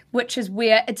ick, which is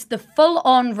where it's the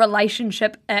full-on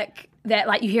relationship ick that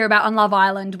like you hear about on Love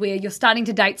Island, where you're starting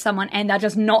to date someone and they're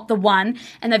just not the one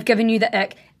and they've given you the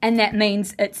ick and that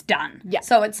means it's done. Yeah.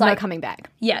 So it's like no coming back.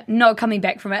 Yeah, no coming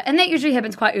back from it. And that usually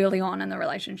happens quite early on in the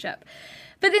relationship.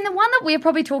 But then the one that we're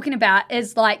probably talking about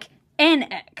is like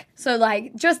an ick. So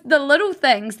like just the little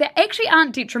things that actually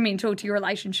aren't detrimental to your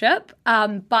relationship,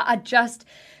 but are just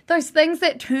those things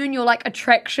that turn your like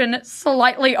attraction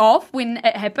slightly off when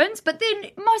it happens. But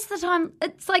then most of the time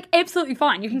it's like absolutely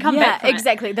fine. You can come back from it. Yeah,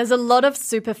 exactly. There's a lot of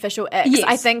superficial icks, Yes.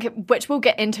 I think, which we'll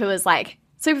get into is like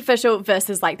superficial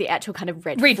versus like the actual kind of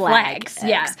red flags. icks.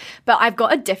 Yeah. But I've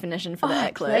got a definition for the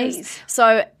ick, Liz. please.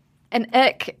 So an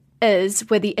ick is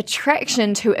where the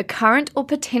attraction to a current or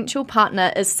potential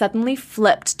partner is suddenly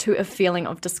flipped to a feeling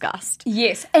of disgust.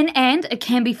 Yes, and it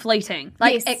can be fleeting.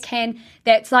 Like Yes. it can.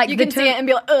 That's like You the can see it and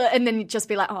be like, ugh, and then you just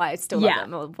be like, oh, I still love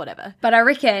them or whatever. But I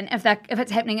reckon if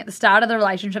it's happening at the start of the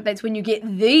relationship, that's when you get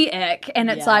the ick,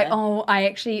 and it's like, oh,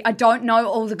 I don't know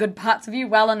all the good parts of you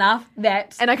well enough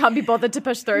that. And I can't be bothered to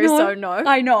push through, so no.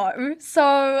 I know.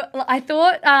 So I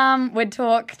thought we'd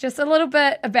talk just a little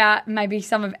bit about maybe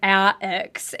some of our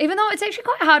icks, even though it's actually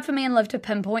quite hard for me and Liv to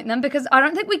pinpoint them because I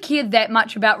don't think we care that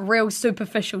much about real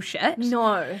superficial shit.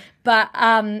 No. But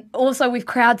also we've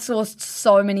crowdsourced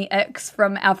so many icks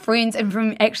from our friends and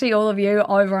from actually all of you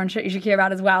over on Shit You Should Care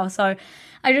About as well. So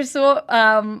I just thought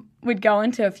we'd go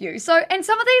into a few. So, and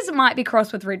some of these might be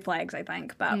crossed with red flags, I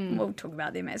think, but we'll talk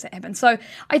about them as it happens. So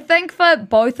I think for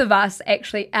both of us,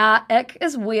 actually, our ick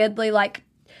is weirdly like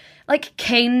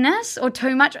keenness or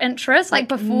too much interest, like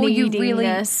before you really...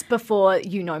 Neediness before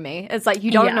you know me. It's like,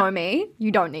 you don't know me,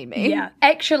 you don't need me. Yeah.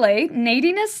 Actually,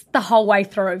 neediness the whole way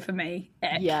through for me.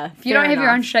 Ick. Yeah, If you don't have your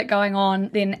own shit going on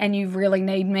then and you really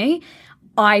need me,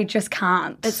 I just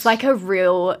can't. It's like a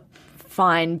real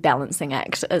fine balancing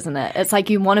act, isn't it? It's like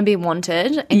you want to be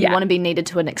wanted and you want to be needed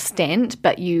to an extent,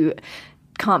 but you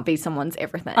can't be someone's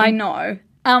everything. I know.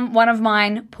 One of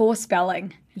mine, poor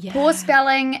spelling. Yeah. Poor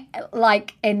spelling,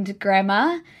 like, and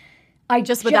grammar.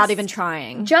 Just without even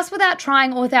trying. Just without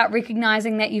trying or without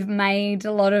recognising that you've made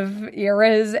a lot of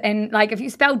errors. And, like, if you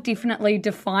spell definitely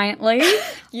defiantly...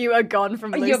 You are gone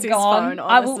from Lucy's you're gone. phone,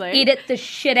 honestly. I will edit the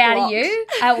shit out Blocked. of you.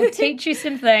 I will teach you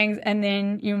some things and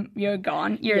then you're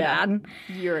gone. You're done.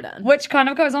 You're done. Which kind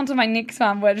of goes on to my next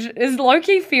one, which is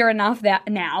low-key fair enough that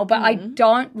now, but I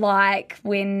don't like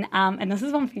when, and this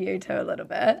is one for you too a little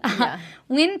bit,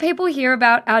 when people hear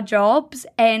about our jobs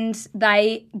and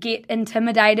they get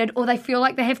intimidated or they feel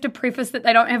like they have to preface that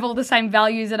they don't have all the same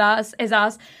values as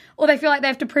us, or they feel like they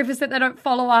have to preface that they don't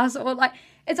follow us, or like,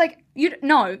 it's like, you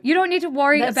don't need to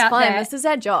worry That's about fine. that. This is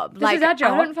our job. This is our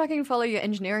job. I don't fucking follow your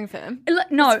engineering firm.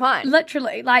 No, it's fine.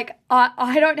 literally. Like,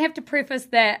 I don't have to preface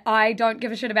that I don't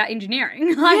give a shit about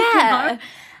engineering. Like, Yeah.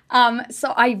 You know? So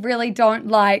I really don't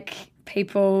like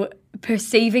people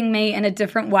perceiving me in a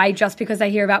different way just because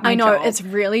they hear about my I know, job. it's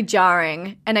really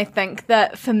jarring. And I think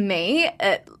that for me,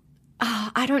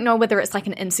 I don't know whether it's like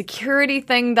an insecurity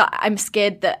thing that I'm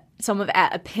scared that some of our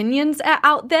opinions are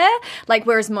out there. Like,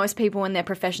 whereas most people in their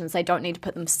professions, they don't need to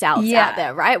put themselves out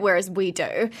there, right? Whereas we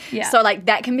do. Yeah. So, like,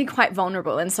 that can be quite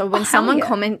vulnerable. And so when someone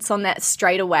comments on that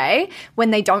straight away,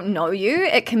 when they don't know you,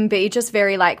 it can be just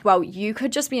very like, well, you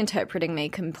could just be interpreting me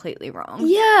completely wrong.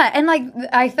 Yeah, and like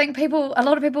I think a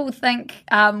lot of people think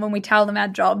when we tell them our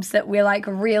jobs that we're like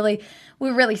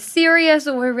we're really serious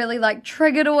or we're really like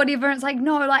triggered or whatever. And it's like,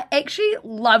 no, like actually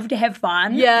love to have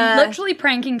fun. Yeah. Literally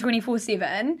pranking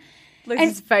 24/7.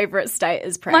 Lucy's favourite state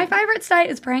is prank. My favourite state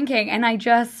is pranking, and I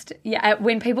just,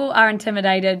 when people are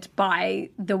intimidated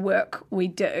by the work we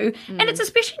do, and it's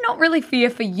especially not really fair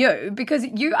for you because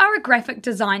you are a graphic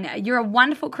designer, you're a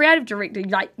wonderful creative director, you're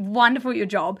like wonderful at your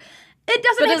job. It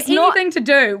doesn't have anything to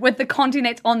do with the content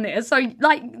that's on there. So,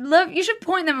 like, Liv, you should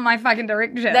point them in my fucking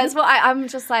direction. That's what I'm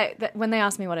just like, when they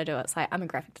ask me what I do, it's like, I'm a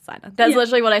graphic designer. That's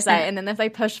literally what I say. And then if they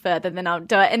push further, then I'll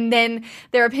do it. And then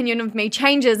their opinion of me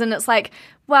changes. And it's like,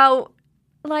 well,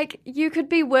 like, you could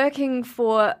be working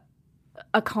for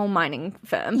a coal mining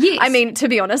firm. Yes. I mean, to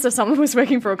be honest, if someone was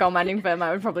working for a coal mining firm,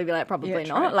 I would probably be like, probably Yeah,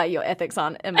 not. true. Like, your ethics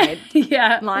aren't in my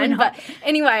Yeah, line. we're not. But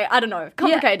anyway, I don't know.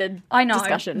 Complicated I know,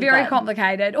 discussion. very but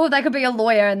complicated. Or they could be a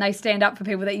lawyer and they stand up for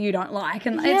people that you don't like.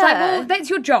 And it's like, Yeah. well, that's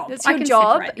your job. It's I your can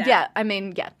job. separate that. Yeah, I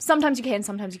mean, yeah. Sometimes you can,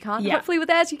 sometimes you can't. Yeah. Hopefully with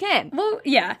ours you can. Well,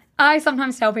 yeah. I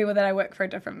sometimes tell people that I work for a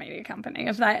different media company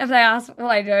if they ask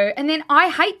what I do. And then I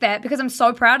hate that because I'm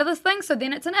so proud of this thing, so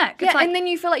then it's an ick. Yeah, It's like, and then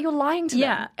you feel like you're lying to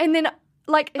Yeah. them. And then,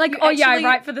 like, like, you oh yeah, I actually-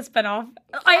 write for the spin-off.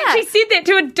 I actually said that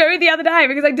to a dude the other day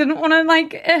because I didn't want to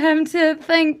like him to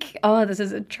think, oh, this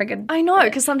is a triggered. I know,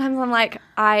 because sometimes I'm like,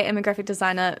 I am a graphic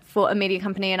designer for a media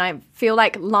company and I feel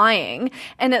like lying.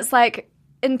 And it's like,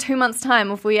 in 2 months' time,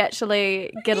 if we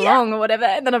actually get along or whatever,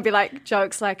 and then I'll be like,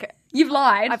 jokes like, You've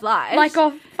lied. I've lied. Like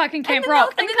off fucking Camp then Rock. they'll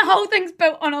And think then the whole thing's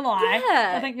built on a lie.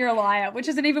 Yeah. I think you're a liar, which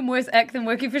is an even worse ick than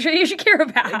working for shit you should care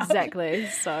about. exactly.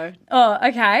 So, Oh,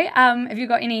 okay. Have you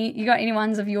got any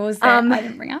ones of yours that I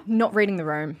didn't bring up? not reading the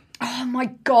room. Oh my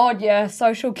God, yeah.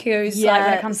 Social cues, like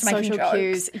when it comes to making social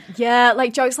jokes. cues. Yeah,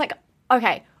 like jokes like,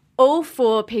 okay, all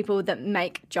for people that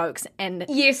make jokes and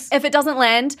Yes. if it doesn't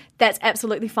land, that's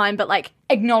absolutely fine. But like,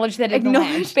 Acknowledge that it didn't Acknowledge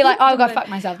land. Be like, oh, that I'll go it fuck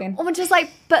myself then. or just like,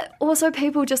 but also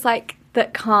people just like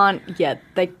that can't,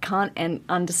 they can't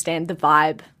understand the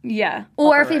vibe. Yeah.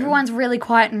 Or if room. everyone's really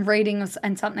quiet and reading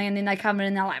and something and then they come in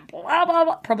and they're like, blah, blah,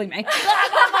 blah. Probably me. Blah,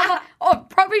 blah, blah, blah. Oh,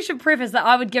 probably should preface that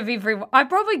I'd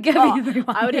probably give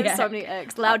everyone. I would have the so ick. many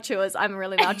icks. Loud chewers. I'm a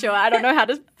really loud chewer. I don't know how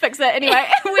to fix it. Anyway,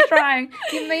 We're trying.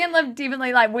 Yeah, me and Liv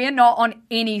definitely, like, we're not on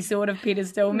any sort of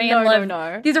pedestal. Me and No, Liv,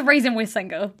 no. there's a reason we're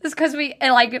single. It's because we,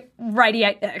 like,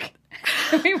 radiate ick.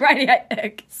 We radiate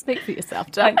ick. speak for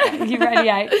yourself, Jack. You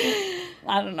radiate,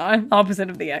 I don't know, opposite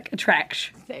of the ick.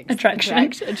 Attraction.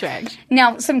 Attraction.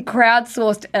 Now, some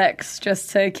crowdsourced icks, just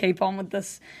to keep on with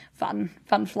this fun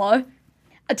flow.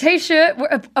 A t-shirt,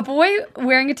 a boy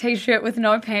wearing a t-shirt with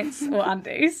no pants or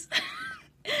undies.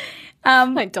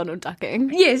 Like Donald ducking.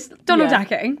 Yes, Donald Yeah.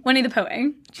 ducking, Winnie the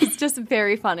Poohing. It's just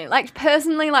very funny. Like,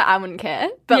 personally, like, I wouldn't care,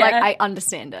 but Yeah. like, I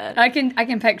understand it. I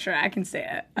can picture it. I can see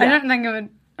it. I don't think it would.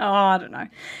 Oh, I don't know.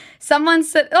 Someone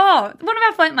said. Oh, one of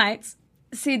our flatmates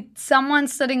said someone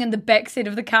sitting in the back seat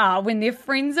of the car when their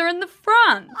friends are in the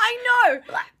front. I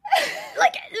know.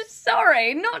 Like,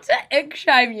 sorry, not to ick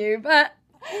shame you, but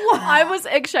I was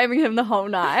ick shaming him the whole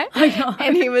night,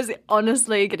 and he was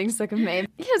honestly getting sick of me.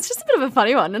 Yeah, it's just a bit of a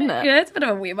funny one, isn't it? yeah, it's a bit of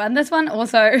a weird one. This one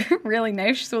also really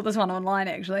niche. Saw this one online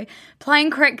actually. Playing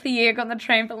crack the egg on the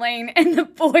trampoline and the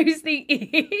boys the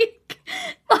egg.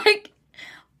 Like,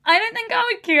 I don't think I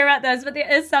would care about this, but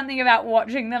there is something about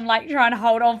watching them like trying to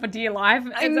hold on for dear life.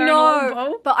 I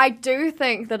know, but I do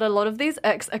think that a lot of these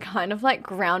icks are kind of like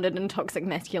grounded in toxic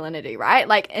masculinity, right?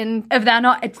 Like in If they're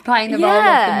not, it's playing the role of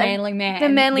the manly man. the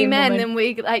manly then man, woman- then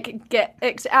we like get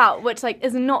icked out, which like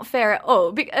is not fair at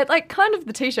all. Like kind of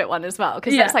the t-shirt one as well,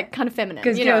 because Yeah. that's like kind of feminine.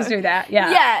 Because you girls know? do that, yeah.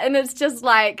 Yeah, and it's just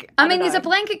like I mean, don't there's a know.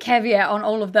 blanket caveat on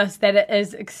all of this that it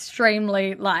is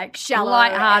extremely like Shallow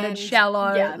lighthearted, and-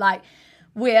 shallow. yeah. Like,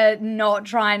 we're not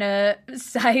trying to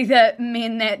say that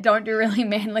men that don't do really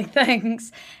manly things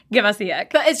give us the ick.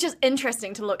 But it's just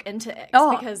interesting to look into icks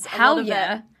because a hell lot of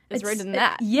yeah. it is It's- rooted in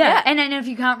that. Yeah. And then if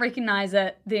you can't recognize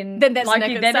it, then that's like,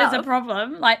 an ick that is a itself.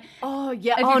 problem. Like, Oh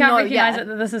yeah. if you Oh can't no. recognize Yeah. it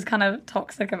that this is kind of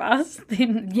toxic of us,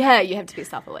 then Yeah, you have to be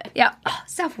self-aware. yeah,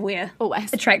 self-aware.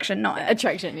 Always. Attraction, not ick.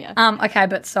 Attraction. Yeah. Okay,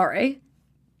 but sorry.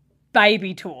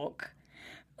 Baby talk.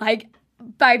 Like,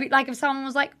 baby, like if someone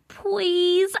was like,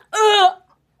 please,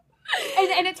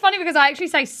 and it's funny because I actually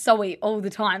say sorry all the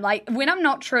time. Like, when I'm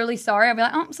not truly sorry, I'll be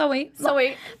like, oh, I'm sorry.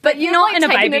 Sorry, but you're not like in a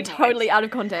taking baby it totally out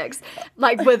of context.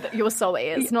 Like with your sorry,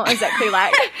 it's not exactly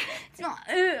like It's not,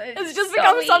 it's just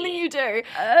become something you do.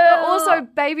 But also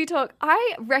baby talk.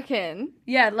 I reckon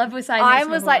Yeah, Liv was saying I this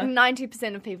was before. like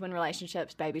 90% of people in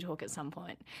relationships baby talk at some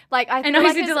point. Like I And feel I like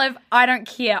said to it's- Liv, I don't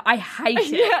care. I hate it.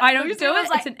 Yeah, I don't Lucy do was it.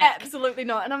 Like, It's an ick. absolutely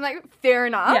not. And I'm like, fair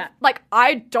enough. Yeah. Like,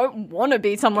 I don't want to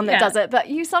be someone that Yeah. does it, but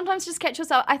you sometimes just catch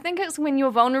yourself. I think it's when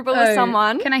you're vulnerable Oh, with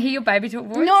someone. Can I hear your baby talk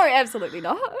voice? No, absolutely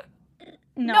not.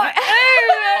 No. No.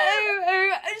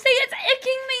 See, it's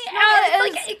icking me out.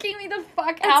 It's like icking me the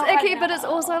fuck out. It's icky, right but now. it's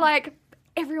also like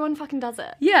everyone fucking does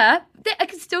it. Yeah, I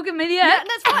can still give me the ick. Yeah,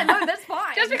 that's fine. No, that's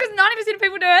fine. Just because 90% of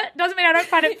people do it doesn't mean I don't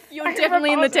find it. You're fucking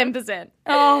definitely in the repulsive. 10%.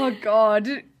 Oh God.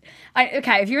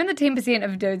 Okay, if you're in the 10%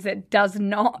 of dudes that does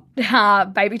not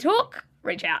baby talk,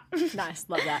 reach out. Nice,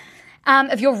 love that.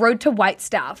 If you're rude to wait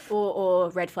staff, Or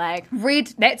red flag.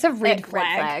 that's a red Red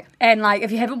flag. flag. And like,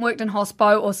 if you haven't worked in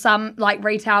hospo or some like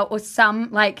retail or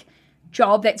some like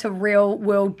job that's a real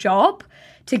world job,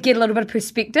 to get a little bit of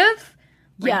perspective,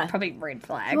 probably red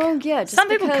flag. Well, yeah. Just some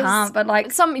people because can't, but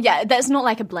like that's not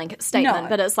like a blanket statement, No.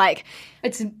 but it's like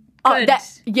it's good.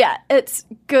 It's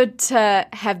good to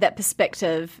have that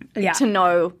perspective to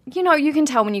know, you can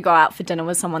tell when you go out for dinner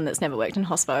with someone that's never worked in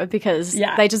hospo because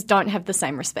they just don't have the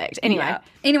same respect. Anyway. Yeah.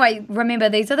 Anyway, remember,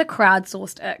 these are the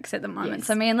crowdsourced icks at the moment. Yes.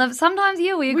 So me and Liv, sometimes, we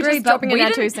agree, We're just but dropping in we our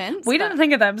didn't, 2 cents. we didn't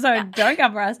think of them, so don't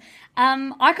come for us.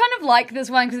 I kind of like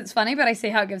this one because it's funny, but I see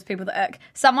how it gives people the ick.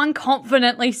 Someone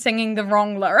confidently singing the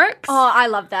wrong lyrics. Oh, I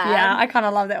love that. Yeah, I kind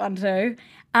of love that one too.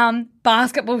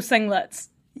 Basketball singlets.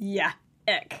 Yeah,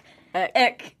 ick.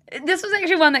 Ick. This was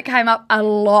actually one that came up a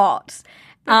lot.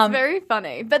 It's very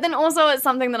funny. But then also it's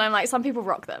something that I'm like, some people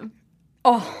rock them.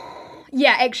 Oh,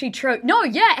 yeah, actually true. No,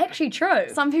 yeah, actually true.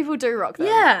 Some people do rock them.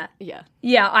 Yeah. Yeah.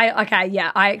 Yeah,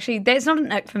 I actually, that's not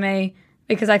an ick for me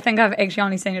because I think I've actually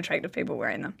only seen attractive people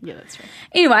wearing them. Yeah, that's true.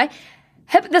 Anyway,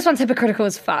 this one's hypocritical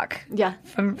as fuck. Yeah.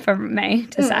 From me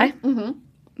to say. Mm-hmm.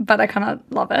 But I kind of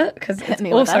love it because it's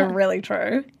also really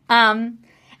true.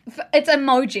 It's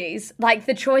emojis. Like,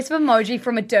 the choice of emoji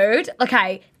from a dude.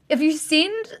 Okay, if you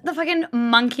send the fucking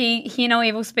monkey, hear no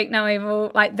evil, speak no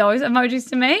evil, like those emojis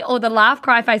to me, or the laugh,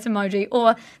 cry face emoji,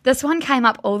 or this one came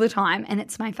up all the time, and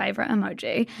it's my favourite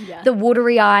emoji. Yeah. The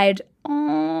watery-eyed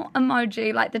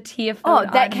emoji, like the tear-filled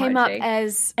Oh, that came emoji. up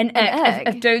as an ick.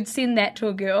 If dudes send that to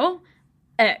a girl,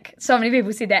 ick. So many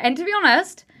people said that. And to be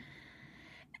honest,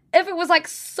 if it was like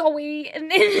soy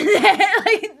and then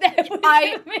that would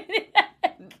give me an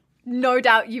ick. No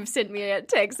doubt you've sent me a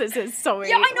text that says sorry.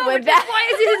 Yeah, I know, but that's why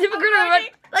is it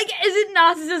hypocritical? Like, is it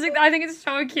narcissistic? I think it's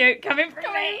so cute coming from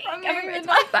me. It's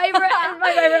my favourite. It's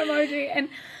my favourite emoji. And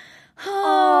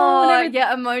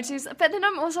yeah, emojis. But then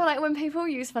I'm also like, when people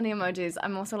use funny emojis,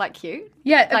 I'm also like cute.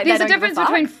 Yeah, like, there's a difference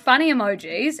between funny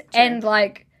emojis and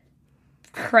like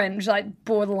cringe, like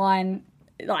borderline,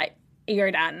 like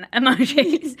ear done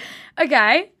emojis.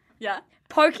 Okay. Yeah.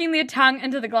 Poking their tongue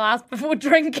into the glass before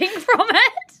drinking from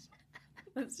it.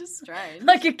 That's just strange.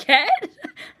 Like a cat?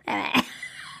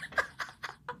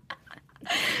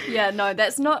 Yeah, no,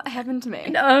 that's not happened to me.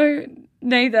 No,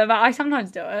 neither, but I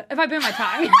sometimes do it. If I burn my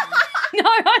tongue. No,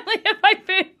 only if I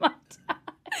burn my tongue.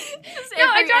 No,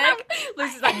 I don't know.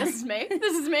 Lucy's like, this is me.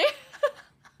 This is me.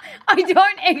 I don't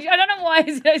know why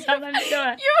I sometimes do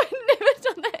it. You've never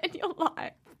done that in your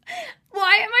life.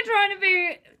 Why am I trying to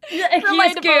be the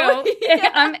ickiest girl?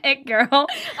 Yeah. I'm ick girl.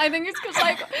 I think it's because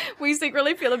like we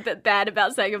secretly feel a bit bad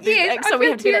about saying of these icks, so I we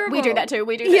feel have to be like, terrible. we do that too.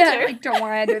 We do that too. Like, don't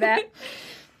worry, I do that.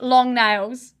 Long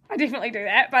nails. I definitely do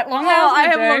that, but long nails. I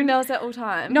have long nails at all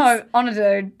times. No, on a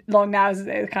dude, long nails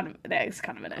is kind of an ick.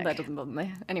 That doesn't bother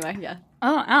me. Anyway, yeah.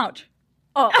 Oh, ouch.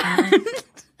 Oh.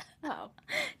 Oh.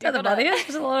 Doesn't bother you?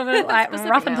 Just a little bit like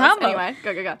rough and tumble. Anyway,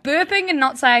 go. Burping and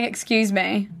not saying excuse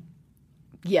me.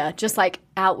 Yeah, just like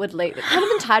outwardly, kind of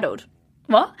entitled.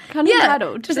 What? Kind of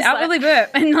entitled. Just outwardly burp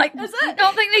and like Is it?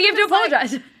 don't think they have to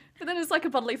apologise. But then it's like a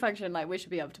bodily function, like we should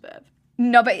be able to burp.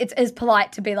 No, but it's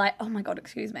polite to be like, oh my God,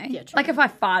 excuse me. Yeah, true. Like if I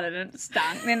farted and it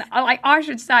stunk, then I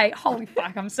should say, holy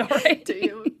fuck, I'm sorry. Do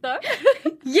you though?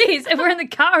 Yes, if we're in the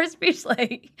car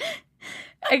especially.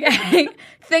 Okay.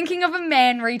 Thinking of a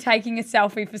man retaking a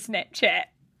selfie for Snapchat.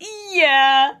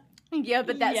 Yeah. Yeah,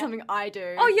 but that's something I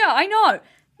do. Oh yeah, I know.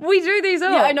 We do these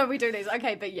all. Yeah, I know we do these.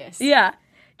 Okay, but yes. Yeah.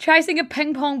 Chasing a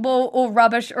ping pong ball or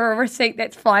rubbish or a receipt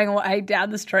that's flying away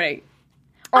down the street.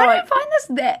 I don't find this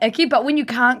that icky, but when you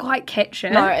can't quite catch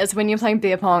it. No, it's when you're playing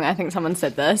beer pong. I think someone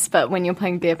said this, but when you're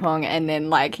playing beer pong and then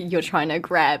like you're trying to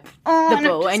grab the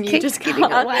ball and you just getting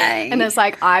can't. away. And it's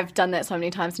like I've done that so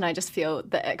many times and I just feel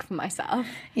the ick for myself.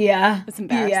 Yeah. It's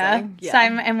embarrassing. Yeah.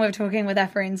 Same, and we're talking with our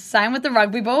friends. Same with the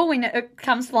rugby ball when it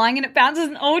comes flying and it bounces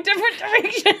in all different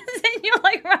directions and you're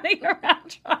like running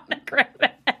around trying to grab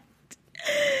it.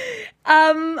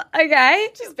 Okay.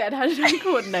 Just bad hand-eye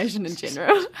coordination in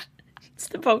general. It's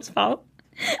the pool's fault.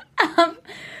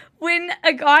 When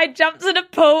a guy jumps in a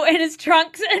pool and his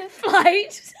trunks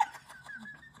inflate.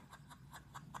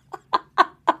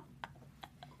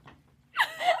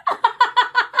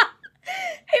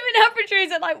 Even our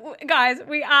producer, like, guys,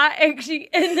 we are actually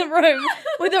in the room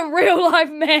with a real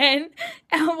life man,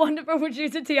 our wonderful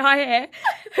producer T.I. here,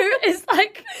 who is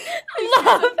like,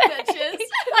 laughing.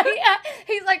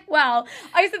 He's like, wow,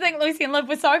 I used to think Lucy and Liv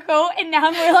were so cool, and now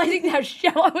I'm realising how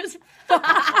shallow as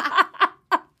fuck.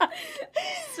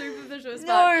 Super visual as fuck.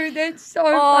 No, that's so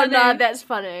Oh, funny. no, that's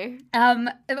funny.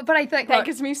 But I think That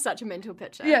gives me such a mental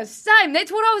picture. yeah, same.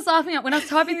 That's what I was laughing at when I was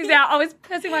typing these out. I was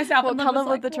pissing myself. What and Liv colour was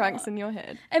were like, the trunks "What?" in your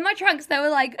head? In my trunks, they were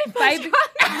like baby.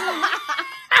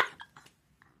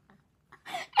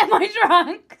 In my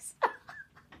trunks.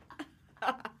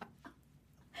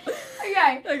 Okay,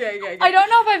 Okay. I don't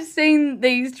know if I've seen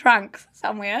these trunks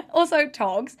somewhere. Also,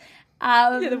 togs.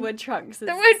 The word trunks. The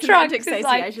word trunks is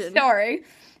like, sorry.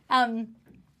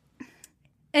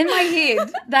 In my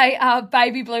head, they are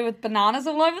baby blue with bananas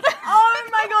all over them. Oh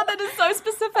my God, that is so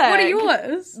specific. What are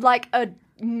yours? Like a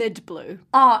mid blue.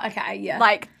 Oh, okay, yeah.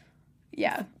 Like,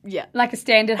 yeah. Yeah. Like a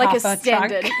standard like Huffer a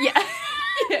standard. trunk. Yeah.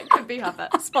 Yeah, it could be Huffer.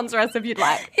 Sponsor us if you'd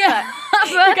like. Yeah.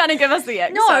 You're going to give us the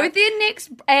X. No, so. their next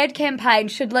ad campaign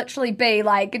should literally be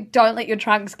like, don't let your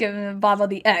trunks give a bother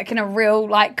the ick, and a real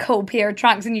like cool pair of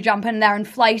trunks, and you jump in there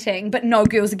inflating, but no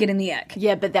girls are getting the ick.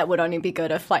 Yeah, but that would only be good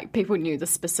if like people knew the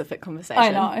specific conversation. I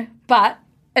know, but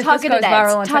if targeted this goes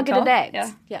viral on targeted TikTok,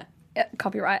 ads. Yeah.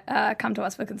 Copyright, come to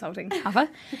us for consulting, Huffer.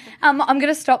 I'm going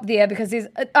to stop there because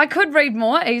I could read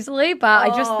more easily, but I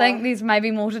just think there's maybe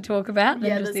more to talk about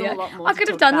than just there's the a lot more I to could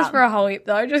have talk done this about. for a whole ep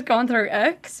though, just gone through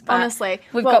icks. But Honestly,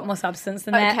 we've got more substance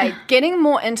than that. Okay, getting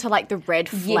more into like the red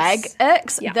flag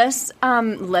icks. Yeah. This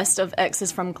list of icks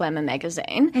is from Glamour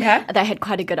magazine. Okay. They had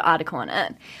quite a good article on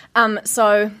it.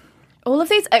 So all of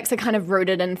these icks are kind of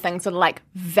rooted in things that are like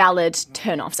valid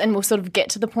turnoffs, and we'll sort of get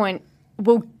to the point.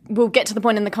 We'll get to the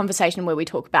point in the conversation where we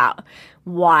talk about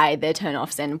why they're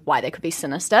turnoffs and why they could be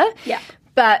sinister. Yeah.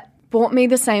 But bought me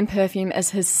the same perfume as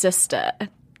his sister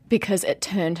because it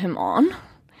turned him on.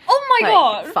 Oh my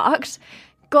God. Fucked.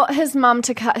 Got his mum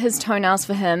to cut his toenails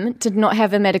for him. Did not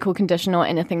have a medical condition or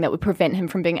anything that would prevent him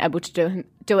from being able to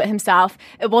do it himself.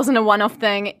 It wasn't a one-off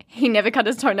thing. He never cut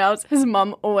his toenails. His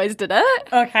mum always did it.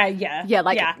 Okay, yeah. Yeah,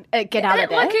 like, get out of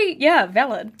there.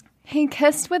 Valid. He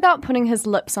kissed without putting his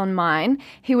lips on mine.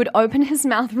 He would open his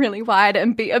mouth really wide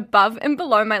and be above and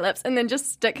below my lips and then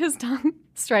just stick his tongue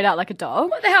straight out like a dog.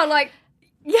 What the hell, like...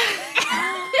 Yeah.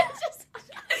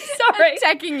 Sorry.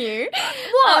 Attacking you.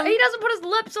 What? He doesn't put his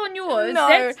lips on yours? No.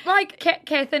 That's like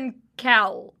Kath and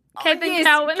Cal. Kath and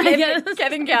Cal.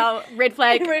 Kath and Cal. Red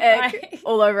flag. Red ick, flag.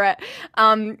 all over it.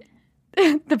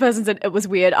 The person said it was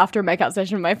weird after a makeup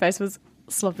session. My face was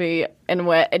sloppy and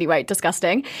wet. Anyway,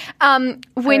 disgusting.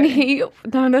 When he...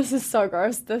 No, this is so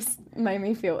gross. This made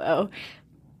me feel ill.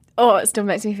 Oh, it still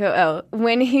makes me feel ill.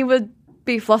 When he would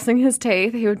be flossing his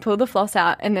teeth, he would pull the floss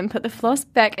out and then put the floss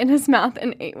back in his mouth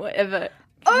and eat whatever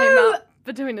came up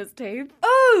between his teeth.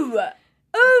 Oh,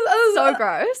 So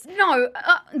gross. No,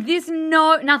 there's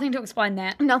nothing to explain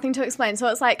that. Nothing to explain. So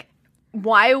it's like,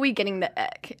 why are we getting the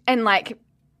ick? And like,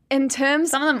 in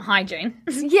terms... Some of them hygiene.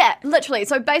 Yeah, literally.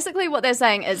 So basically what they're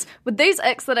saying is, with these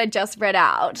icks that I just read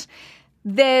out,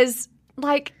 there's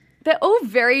like, they're all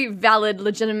very valid,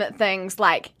 legitimate things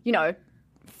like, you know,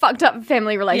 fucked up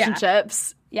family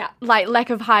relationships. Yeah. Like lack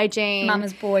of hygiene.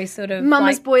 Mama's boy sort of...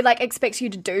 Mama's like, boy, like, expects you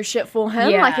to do shit for him.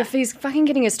 Yeah. Like, if he's fucking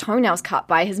getting his toenails cut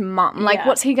by his mum, like, Yeah.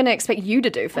 what's he going to expect you to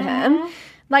do for him?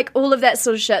 Like, all of that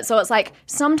sort of shit. So it's like,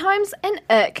 sometimes an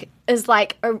ick is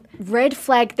like a red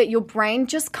flag that your brain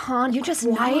just can't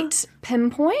quite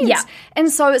pinpoint. Yeah.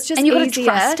 And so it's just And you've got to easier.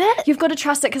 trust it? You've got to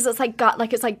trust it because it's like gut,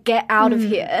 like, it's like, get out of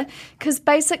here. Because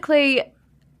basically...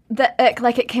 the ick,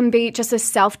 like it can be just a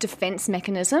self-defense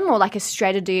mechanism or like a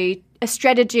strategy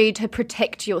to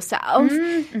protect yourself.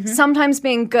 Sometimes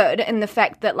being good in the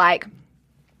fact that like,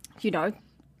 you know,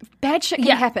 bad shit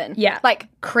can happen. Yeah. Like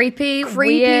creepy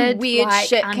weird like,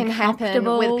 shit can happen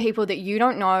uncomfortable, with people that you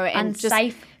don't know and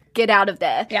unsafe. just get out of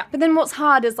there. Yeah. But then what's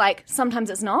hard is like sometimes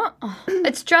it's not.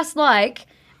 It's just like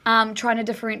trying to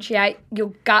differentiate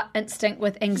your gut instinct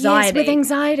with anxiety. Yes, with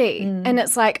anxiety. And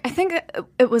it's like, I think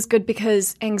it was good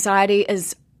because anxiety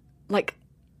is like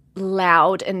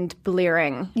loud and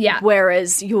blaring. Yeah.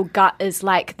 Whereas your gut is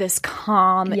like this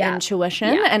calm Yeah.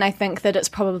 intuition. Yeah. And I think that it's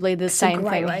probably the same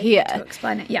Great thing way here. to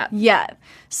explain it. Yeah. Yeah.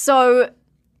 So,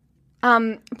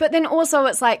 but then also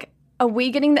it's like, are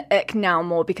we getting the ick now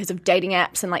more because of dating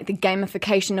apps and like the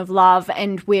gamification of love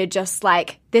and we're just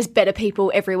like, there's better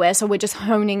people everywhere, so we're just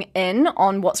honing in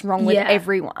on what's wrong with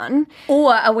everyone?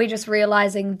 Or are we just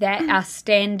realising that our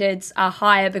standards are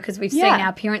higher because we've seen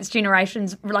our parents'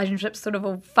 generations' relationships sort of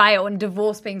all fail and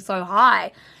divorce being so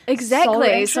high? Exactly.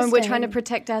 So we're interesting. trying to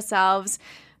protect ourselves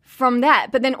from that.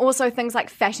 But then also things like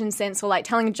fashion sense or like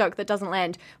telling a joke that doesn't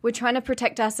land. We're trying to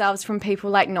protect ourselves from people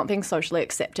like not being socially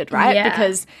accepted, right? Yeah.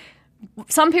 Because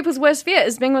some people's worst fear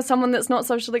is being with someone that's not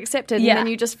socially accepted and then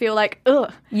you just feel like,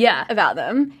 ugh, about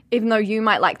them, even though you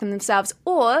might like them themselves.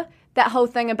 Or that whole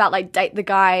thing about like date the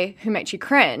guy who makes you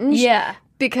cringe. Yeah.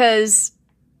 Because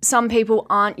some people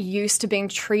aren't used to being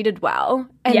treated well.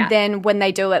 And then when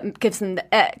they do it gives them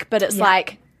the ick. But it's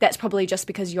like, that's probably just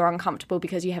because you're uncomfortable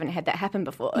because you haven't had that happen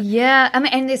before. Yeah, I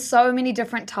mean, and there's so many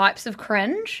different types of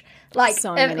cringe. Like,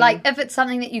 So if, many. like if it's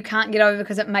something that you can't get over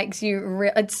because it makes you,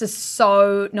 it's just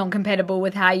so non-compatible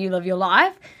with how you live your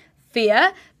life.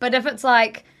 fair. But if it's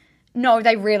like, no,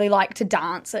 they really like to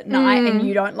dance at night and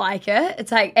you don't like it,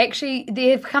 it's like, actually,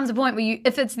 there comes a point where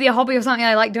if it's their hobby or something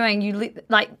they like doing,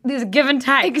 there's a give and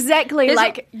take. Exactly.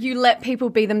 You let people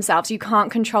be themselves. You can't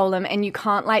control them, and you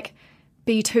can't,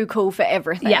 be too cool for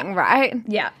everything, right?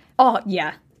 Yeah. Oh,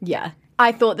 yeah. Yeah.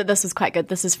 I thought that this was quite good.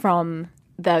 This is from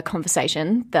The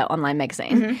Conversation, the online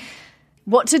magazine.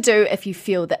 What to do if you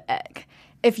feel the ick.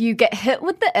 If you get hit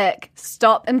with the ick,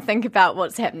 stop and think about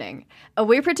what's happening. Are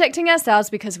we protecting ourselves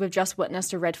because we've just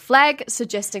witnessed a red flag,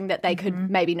 suggesting that they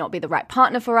could maybe not be the right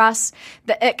partner for us?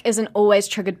 The ick isn't always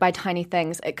triggered by tiny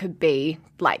things. It could be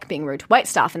like being rude to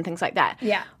waitstaff and things like that.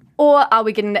 Yeah. Or are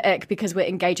we getting the ick because we're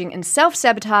engaging in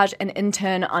self-sabotage and in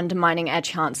turn undermining our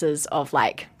chances of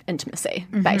intimacy,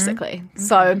 basically?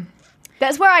 So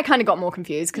that's where I kind of got more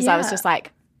confused because I was just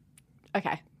like,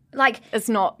 okay. It's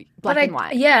not black and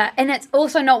white. Yeah, and it's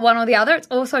also not one or the other. It's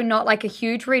also not a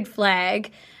huge red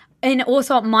flag. And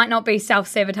also it might not be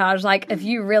self-sabotage. If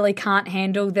you really can't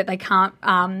handle that they can't,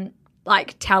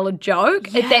 tell a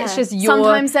joke, if that's just your...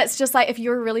 Sometimes that's just if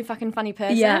you're a really fucking funny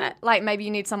person, maybe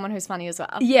you need someone who's funny as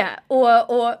well. Yeah,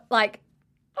 or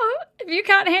if you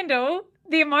can't handle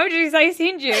the emojis they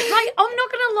send you. I'm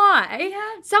not going to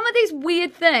lie. Some of these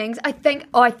weird things, I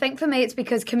think for me it's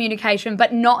because communication,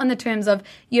 but not in the terms of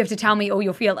you have to tell me all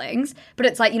your feelings, but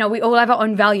it's we all have our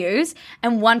own values,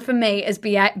 and one for me is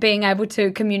being able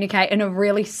to communicate in a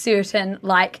really certain,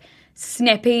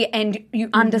 snappy, and you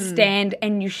understand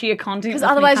and you share content. Because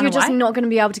otherwise you're just not going to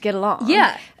be able to get along.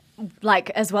 Yeah.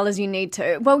 As well as you need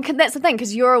to. Well, that's the thing,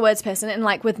 because you're a words person, and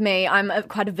with me, I'm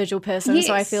quite a visual person,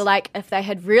 so I feel if they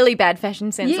had really bad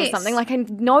fashion sense or something, I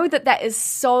know that is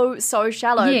so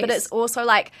shallow, but it's also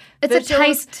it's a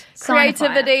taste.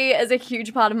 Creativity is a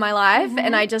huge part of my life,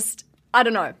 and I don't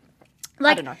know.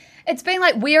 I don't know. It's been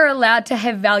we're allowed to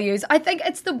have values. I think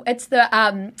it's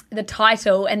the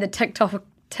title and the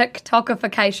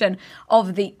TikTokification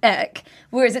of the ick,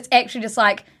 whereas it's actually just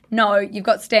no, you've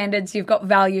got standards, you've got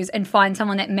values, and find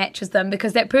someone that matches them,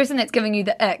 because that person that's giving you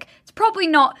the ick, it's probably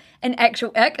not an actual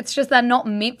ick, it's just they're not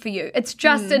meant for you. It's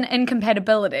just an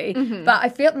incompatibility. But I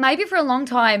feel maybe for a long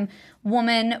time,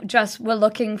 women just were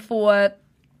looking for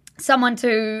someone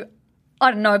to,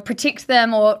 I don't know, protect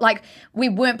them, or we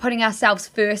weren't putting ourselves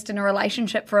first in a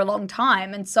relationship for a long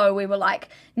time. And so we were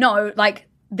no,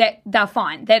 that they're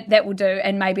fine, that will do,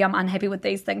 and maybe I'm unhappy with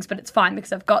these things, but it's fine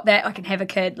because I've got that, I can have a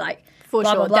kid, for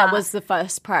blah, sure, blah, blah. that was the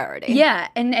first priority. Yeah,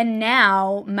 and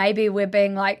now maybe we're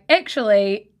being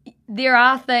actually, there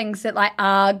are things that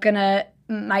are gonna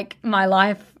make my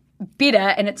life better,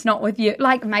 and it's not with you.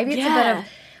 Maybe it's a bit of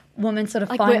women sort of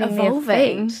finding their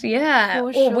feet. Yeah,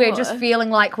 or we're just feeling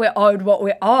we're owed what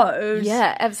we're owed.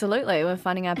 Yeah, absolutely. We're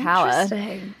finding our power.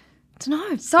 Interesting.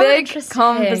 No, so big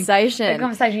conversation. Big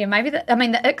conversation. Yeah, maybe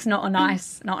the ick's not a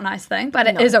nice thing, but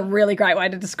it is a really great way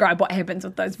to describe what happens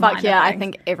with those minor things. I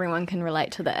think everyone can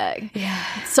relate to the ick. Yeah.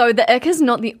 So the ick is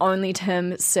not the only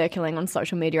term circulating on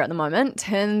social media at the moment.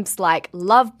 Terms like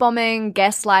love bombing,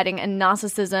 gaslighting, and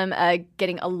narcissism are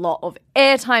getting a lot of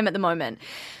airtime at the moment.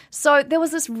 So there was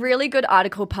this really good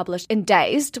article published in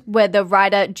Dazed where the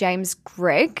writer James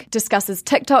Gregg discusses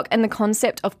TikTok and the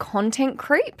concept of content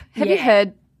creep. Have you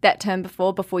heard that term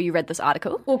before you read this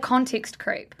article? Or context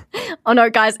creep. Oh no,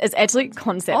 guys, it's actually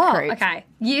concept creep. Okay.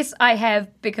 Yes, I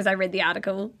have, because I read the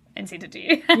article and sent it to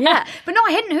you. Yeah. But no, I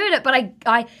hadn't heard it, but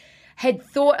I had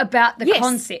thought about the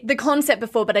concept. The concept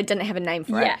before, but I didn't have a name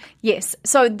for it. Yes.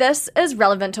 So this is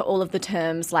relevant to all of the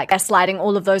terms, gaslighting,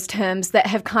 all of those terms that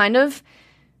have kind of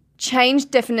changed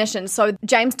definitions. So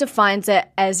James defines it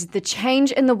as the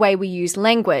change in the way we use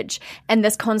language, and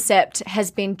this concept has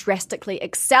been drastically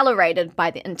accelerated by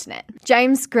the internet.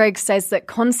 James Gregg says that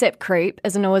concept creep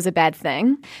isn't always a bad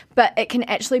thing, but it can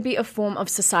actually be a form of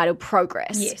societal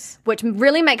progress. Yes. Which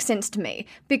really makes sense to me,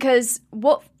 because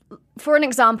for an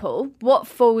example, what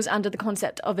falls under the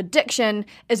concept of addiction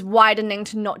is widening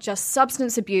to not just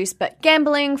substance abuse, but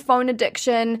gambling, phone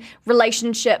addiction,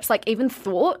 relationships, even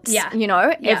thoughts,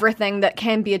 everything that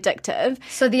can be addictive.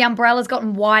 So the umbrella's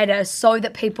gotten wider so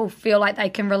that people feel like they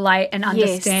can relate and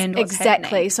understand what's exactly.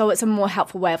 happening. So it's a more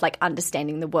helpful way of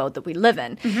understanding the world that we live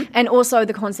in. And also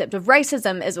the concept of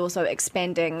racism is also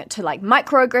expanding to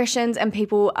microaggressions, and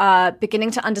people are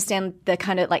beginning to understand the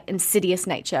kind of insidious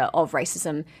nature of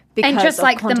racism. And just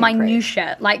the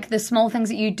minutiae, the small things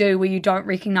that you do where you don't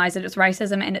recognise that it's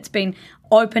racism, and it's been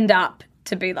opened up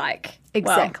to be exactly.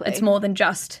 Well, it's more than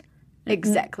just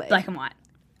black and white.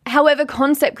 However,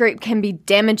 concept creep can be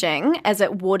damaging as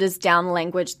it waters down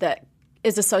language that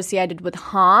is associated with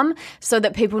harm so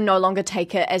that people no longer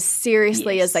take it as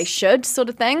seriously as they should, sort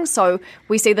of thing. So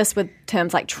we see this with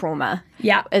terms like trauma.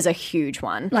 Yeah. Is a huge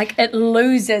one. Like it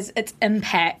loses its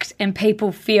impact and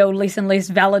people feel less and less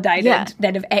validated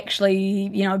that have actually,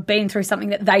 been through something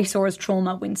that they saw as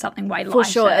trauma when something way lighter. For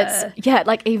sure. It's,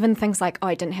 like even things like,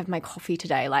 I didn't have my coffee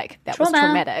today. Like that was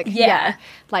traumatic. Yeah.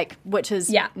 Like, which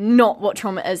is not what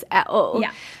trauma is at all.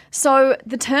 Yeah. So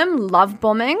the term love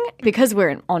bombing, because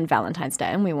we're on Valentine's Day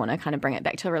and we want to kind of bring it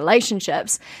back to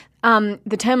relationships,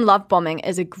 the term love bombing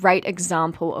is a great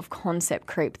example of concept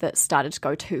creep that started to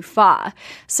go too far.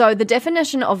 So the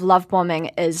definition of love bombing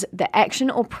is the action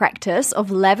or practice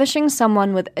of lavishing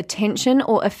someone with attention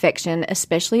or affection,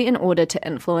 especially in order to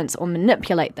influence or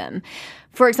manipulate them.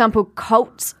 For example,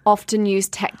 cults often use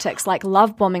tactics like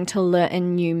love bombing to lure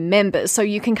in new members. So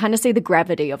you can kind of see the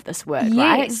gravity of this word,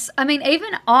 right? Yes. I mean, even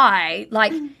I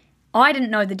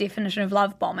didn't know the definition of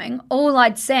love bombing. All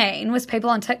I'd seen was people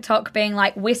on TikTok being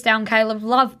like, West Down Caleb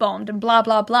love bombed and blah,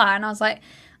 blah, blah. And I was like,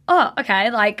 oh,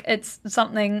 okay, like it's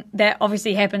something that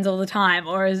obviously happens all the time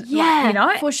or is,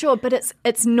 for sure. But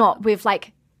it's not. We've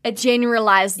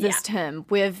generalized this term.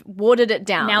 We've watered it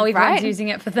down. Now everyone's using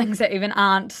it for things that even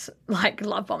aren't like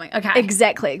love bombing. Okay.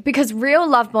 Exactly. Because real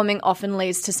love bombing often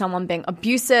leads to someone being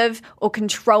abusive or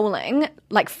controlling,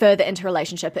 like further into a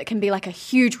relationship. It can be like a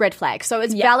huge red flag. So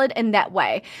it's valid in that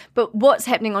way. But what's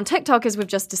happening on TikTok, as we've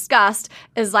just discussed,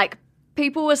 is like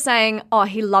people were saying, oh,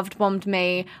 he loved bombed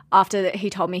me after he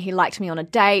told me he liked me on a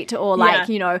date, or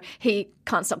he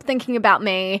can't stop thinking about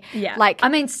me. Yeah. Like, I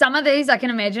mean, some of these I can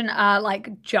imagine are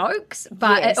like jokes,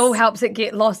 but it all helps it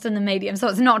get lost in the medium. So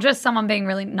it's not just someone being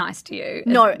really nice to you.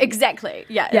 No, exactly.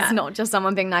 Yeah, it's not just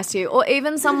someone being nice to you. Or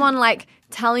even someone like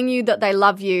telling you that they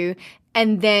love you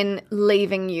and then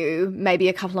leaving you maybe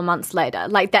a couple of months later.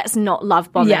 Like, that's not love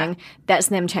bombing. Yeah. That's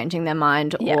them changing their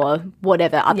mind or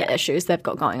whatever other issues they've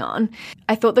got going on.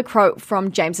 I thought the quote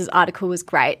from James's article was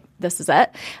great. This is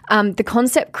it. The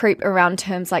concept creep around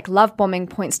terms like love bombing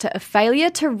points to a failure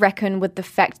to reckon with the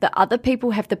fact that other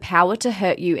people have the power to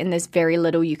hurt you and there's very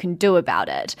little you can do about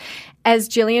it. As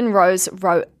Gillian Rose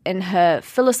wrote in her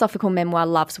philosophical memoir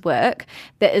Love's Work,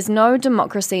 there is no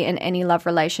democracy in any love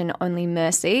relation, only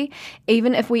mercy.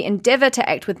 Even if we endeavour to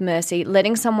act with mercy,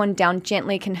 letting someone down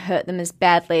gently can hurt them as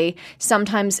badly.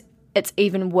 Sometimes it's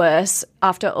even worse.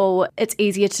 After all, it's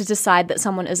easier to decide that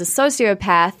someone is a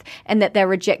sociopath and that their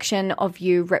rejection of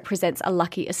you represents a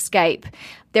lucky escape.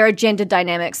 There are gender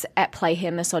dynamics at play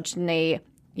here, misogyny,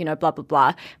 blah, blah,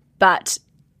 blah. But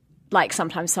like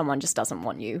sometimes someone just doesn't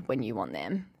want you when you want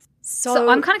them. So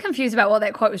I'm kind of confused about what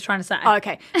that quote was trying to say.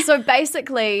 Okay. So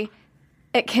basically,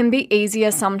 it can be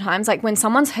easier sometimes. Like when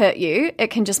someone's hurt you, it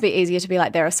can just be easier to be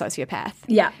like they're a sociopath.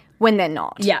 Yeah. When they're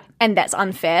not. Yeah. And that's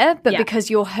unfair. But because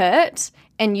you're hurt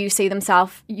and you see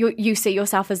you see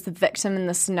yourself as the victim in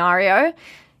the scenario,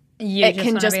 it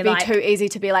can just be too easy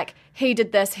to be like, he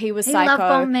did this, he was psycho. He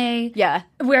love-bombed me. Yeah.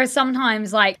 Whereas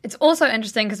sometimes, like, it's also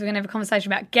interesting because we're going to have a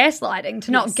conversation about gaslighting,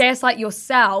 to not gaslight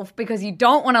yourself because you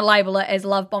don't want to label it as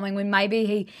love bombing when maybe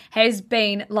he has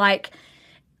been like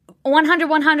 100,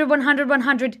 100, 100,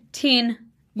 100, 10,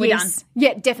 we're done.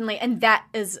 Yeah, definitely. And that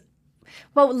is,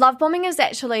 well, love bombing is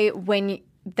actually when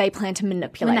they plan to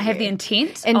manipulate you. When they have the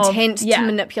intent to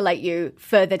manipulate you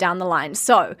further down the line.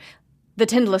 So the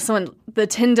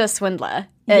Tinder swindler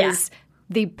is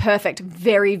the perfect,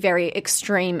 very, very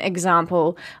extreme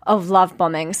example of love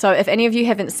bombing. So if any of you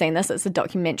haven't seen this, it's a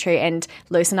documentary and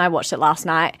Luce and I watched it last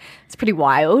night. It's pretty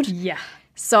wild. Yeah.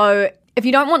 So if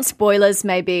you don't want spoilers,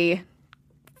 maybe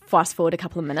fast forward a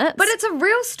couple of minutes. But it's a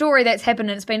real story that's happened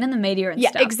and it's been in the media and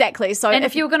stuff. Yeah, exactly. So and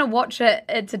if you're going to watch it,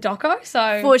 it's a doco.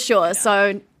 So for sure.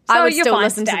 So I would still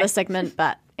listen to today. the segment.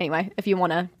 But anyway, if you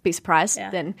want to be surprised,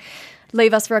 then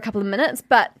leave us for a couple of minutes.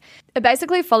 But it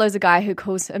basically follows a guy who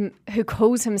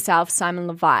calls himself Simon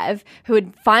Levive, who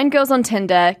would find girls on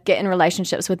Tinder, get in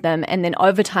relationships with them, and then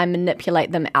over time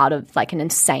manipulate them out of like an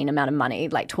insane amount of money,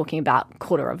 like talking about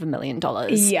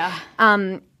 $250,000.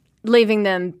 Yeah. Leaving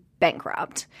them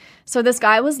bankrupt. So this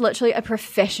guy was literally a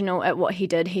professional at what he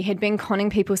did. He had been conning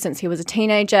people since he was a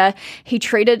teenager. He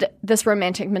treated this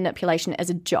romantic manipulation as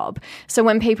a job. So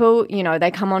when people,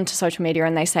 they come onto social media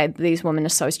and they say these women are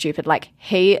so stupid, like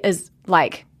he puts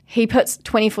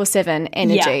 24/7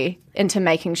 energy into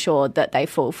making sure that they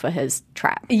fall for his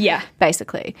trap. Yeah.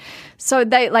 Basically. So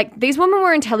these women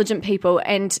were intelligent people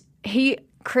and he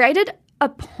created a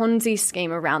Ponzi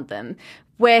scheme around them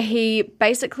where he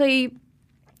basically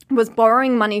was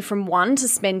borrowing money from one to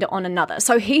spend it on another.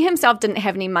 So he himself didn't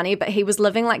have any money, but he was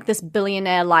living like this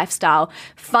billionaire lifestyle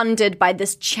funded by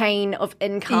this chain of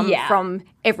income from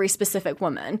every specific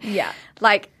woman. Yeah.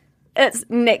 Like it's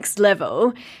next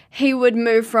level. He would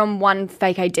move from one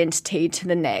fake identity to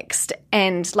the next,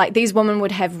 and like these women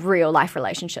would have real life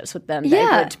relationships with them. They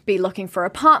would be looking for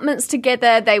apartments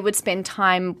together. They would spend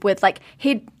time with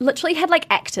he literally had like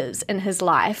actors in his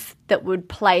life that would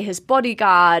play his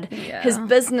bodyguard, his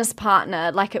business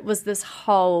partner. Like it was this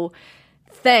whole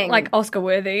thing. Like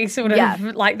Oscar-worthy, sort of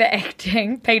like the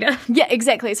acting, Peter. Yeah,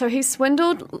 exactly. So he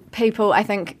swindled people, I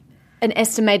think, an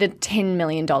estimated $10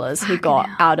 million he got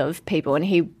out of people. And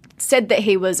he said that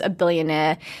he was a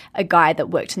billionaire, a guy that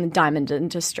worked in the diamond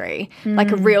industry,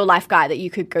 like a real life guy that you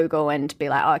could Google and be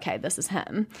like, oh, okay, this is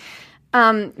him.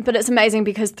 But it's amazing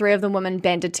because 3 of the women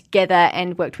banded together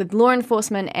and worked with law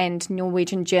enforcement and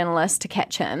Norwegian journalists to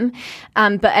catch him.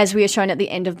 But as we are shown at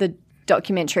the end of the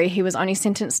documentary, he was only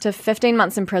sentenced to 15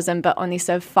 months in prison but only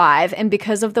served 5, and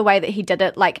because of the way that he did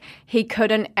it, like he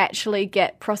couldn't actually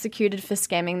get prosecuted for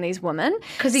scamming these women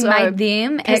because he made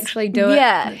them actually do it.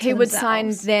 Yeah, he would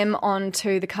sign them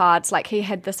onto the cards. Like he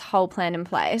had this whole plan in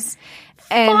place.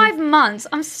 And 5 months.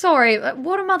 I'm sorry,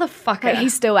 what a motherfucker.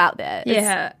 He's still out there.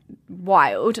 Yeah, it's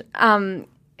wild.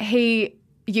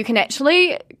 You can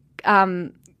actually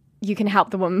you can help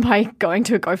the woman by going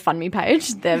to a GoFundMe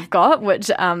page they've got, which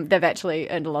they've actually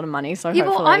earned a lot of money. So hopefully,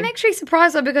 well, I'm actually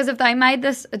surprised though, because if they made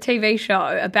this a TV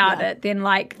show about it, then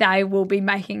like they will be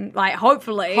making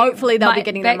hopefully they'll be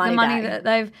getting back the money that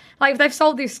they've if they've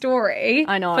sold their story.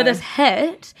 I know. For this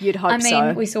hit. You'd hope. I mean,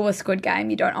 so. we saw a Squid Game.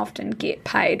 You don't often get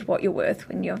paid what you're worth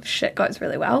when your shit goes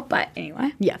really well. But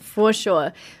anyway, yeah, for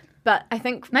sure. But I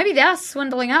think maybe they're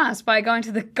swindling us by going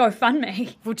to the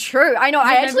GoFundMe. Well, true. I know.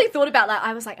 I actually thought about that.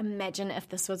 I was like, imagine if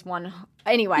this was one.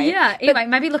 Anyway. Yeah. Anyway,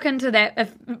 maybe look into that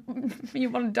if you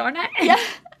want to donate. Yeah.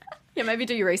 Yeah, maybe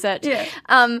do your research. Yeah.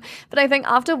 But I think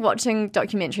after watching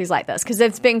documentaries like this, because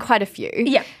there's been quite a few,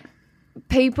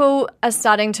 people are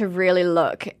starting to really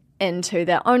look into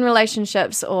their own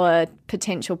relationships or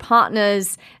potential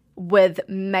partners with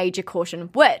major caution,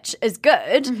 which is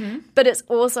good, but it's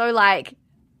also like,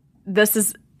 this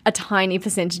is a tiny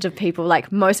percentage of people.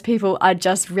 Like most people are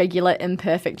just regular,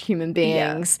 imperfect human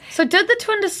beings. Yeah. So did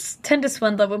the Tinder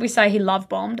swindler, would we say he love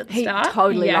bombed at the start? He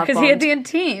totally love bombed. Because he had the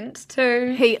intent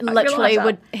to. He literally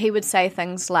would say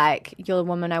things like, "You're the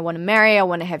woman I want to marry. I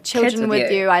want to have children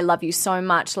with you. I love you so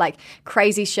much." Like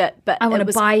crazy shit. But I want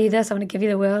to buy you this. I want to give you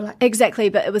the world. Exactly.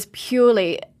 But it was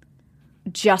purely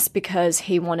just because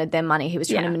he wanted their money. He was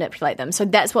trying to manipulate them. So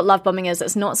that's what love bombing is.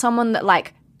 It's not someone that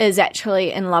like is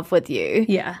actually in love with you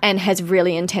and has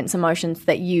really intense emotions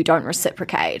that you don't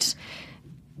reciprocate.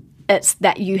 It's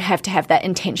that you have to have that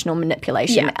intentional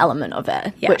manipulation element of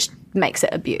it, which makes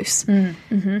it abuse.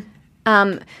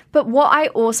 But what I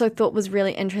also thought was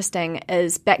really interesting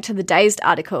is back to the Dazed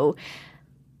article,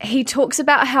 he talks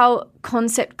about how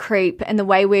concept creep and the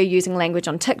way we're using language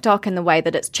on TikTok and the way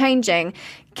that it's changing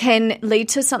can lead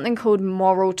to something called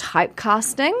moral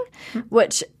typecasting,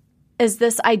 which is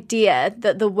this idea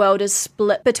that the world is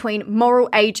split between moral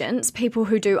agents, people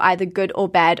who do either good or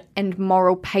bad, and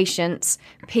moral patients,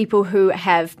 people who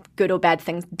have good or bad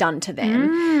things done to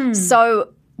them.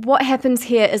 So what happens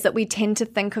here is that we tend to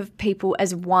think of people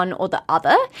as one or the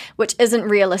other, which isn't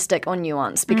realistic or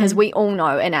nuanced because we all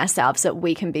know in ourselves that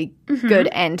we can be good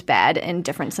and bad in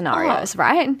different scenarios,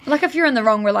 right? Like if you're in the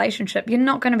wrong relationship, you're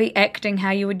not going to be acting how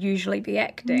you would usually be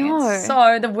acting. No.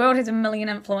 So the world has a million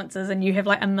influences and you have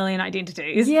like a million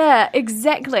identities. Yeah,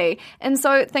 exactly. And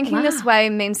so thinking this way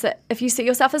means that if you see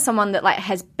yourself as someone that like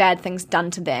has bad things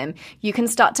done to them, you can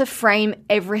start to frame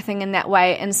everything in that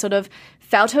way and sort of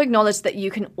fail to acknowledge that you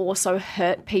can also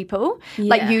hurt people.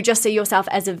 Like you just see yourself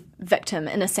as a victim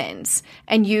in a sense,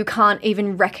 and you can't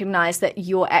even recognize that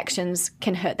your actions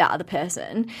can hurt that other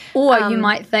person. Or you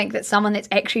might think that someone that's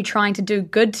actually trying to do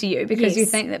good to you because you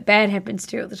think that bad happens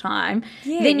to you all the time.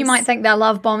 Then you might think they're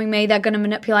love bombing me, they're going to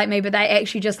manipulate me, but they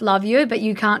actually just love you, but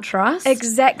you can't trust.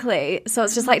 Exactly. So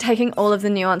it's just like taking all of the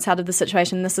nuance out of the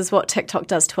situation. This is what TikTok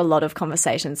does to a lot of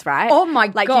conversations, right? Oh my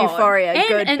God. Like euphoria, and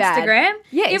good, Instagram. bad.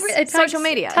 Yes. Yes, social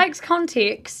media. Takes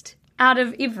context out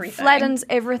of everything. Flattens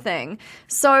everything.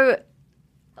 So,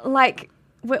 like,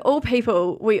 we're all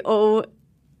people. We all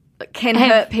can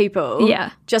hurt people. Yeah.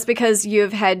 Just because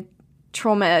you've had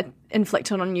trauma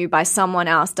inflicted on you by someone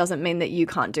else doesn't mean that you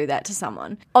can't do that to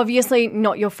someone. Obviously,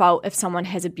 not your fault if someone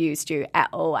has abused you at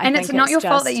all. And it's not your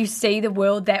fault that you see the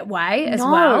world that way as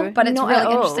well. But it's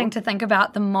really interesting to think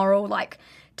about the moral, like,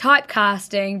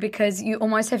 typecasting, because you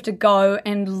almost have to go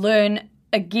and learn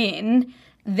again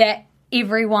that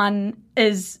everyone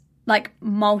is like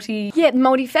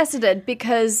multifaceted,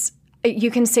 because you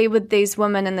can see with these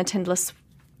women in the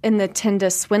in the Tinder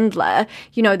swindler,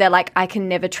 you know, they're like, I can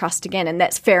never trust again. And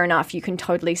that's fair enough. You can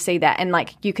totally see that. And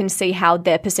like, you can see how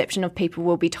their perception of people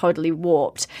will be totally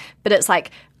warped. But it's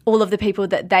like, all of the people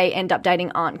that they end up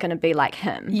dating aren't going to be like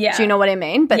him. Yeah. Do you know what I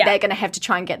mean? But Yeah. they're going to have to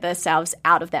try and get themselves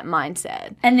out of that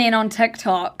mindset. And then on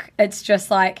TikTok, it's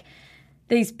just like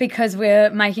these, because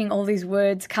we're making all these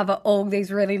words cover all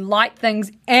these really light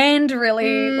things and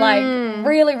really like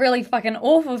really, really fucking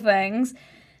awful things,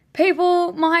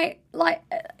 people might like,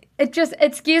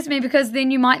 it scares me, because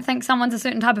then you might think someone's a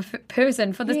certain type of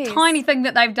person for this tiny thing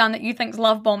that they've done that you think's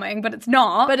love bombing, but it's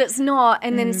not. But it's not.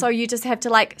 And then so you just have to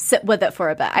like sit with it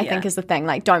for a bit, I think is the thing.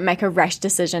 Like, don't make a rash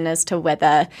decision as to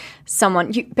whether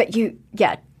someone,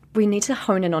 we need to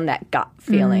hone in on that gut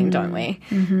feeling, don't we?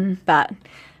 Mm-hmm. But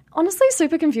honestly,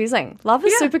 super confusing. Love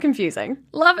is super confusing.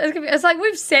 Love is confusing. It's like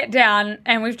we've sat down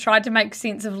and we've tried to make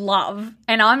sense of love,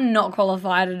 and I'm not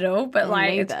qualified at all, but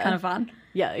like it's kind of fun.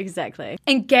 Yeah, exactly.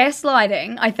 And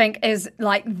gaslighting, I think, is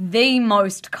like the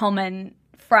most common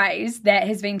phrase that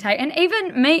has been taken. And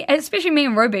even me, especially me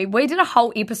and Ruby, we did a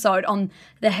whole episode on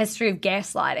the history of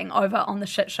gaslighting over on the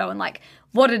Shit Show, and like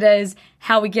what it is,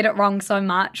 how we get it wrong so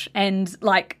much, and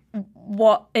like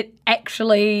what it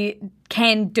actually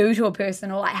can do to a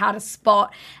person, or like how to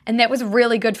spot. And that was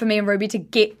really good for me and Ruby to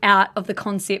get out of the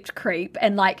concept creep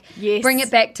and like bring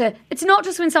it back to, it's not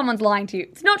just when someone's lying to you,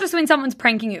 it's not just when someone's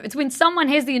pranking you, it's when someone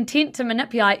has the intent to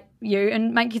manipulate you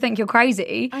and make you think you're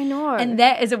crazy. I know. And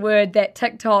that is a word that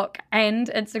TikTok and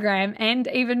Instagram and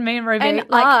even me and Ruby and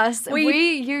like, us,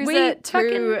 we use it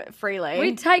too freely.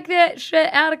 We take that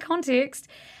shit out of context.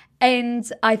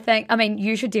 And I think, I mean,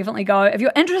 you should definitely go, if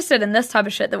you're interested in this type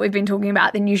of shit that we've been talking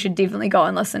about, then you should definitely go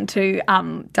and listen to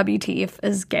WTF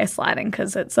is Gaslighting,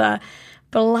 because it's a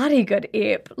bloody good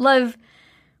ep. Liv,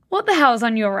 what the hell's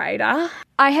on your radar?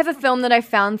 I have a film that I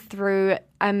found through,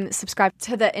 I'm subscribed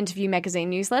to the Interview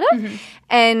magazine newsletter,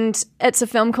 and it's a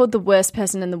film called The Worst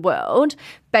Person in the World.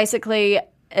 Basically,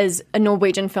 is a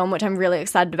Norwegian film, which I'm really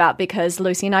excited about because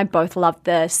Lucy and I both love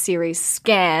the series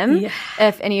Scam. Yeah.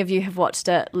 If any of you have watched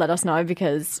it, let us know,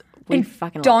 because we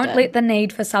fucking loved it. Don't let the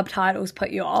need for subtitles put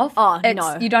you off. Oh,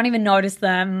 no. You don't even notice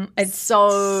them. It's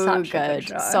so such a good.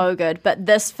 show. So good. But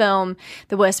this film,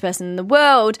 The Worst Person in the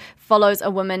World, follows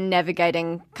a woman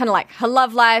navigating kind of like her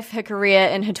love life, her career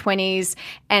in her 20s,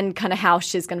 and kind of how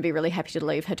she's going to be really happy to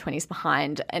leave her 20s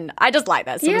behind. And I just like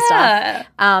that sort of stuff.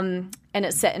 And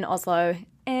it's set in Oslo.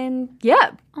 And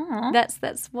yeah,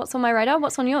 that's what's on my radar.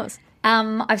 What's on yours?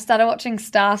 I've started watching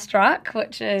Starstruck,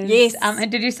 which is... Yes.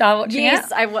 Did you start watching it?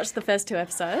 Yes, I watched the first 2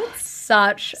 episodes.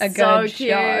 Such a good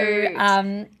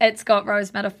show. It's got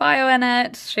Rose Matafeo in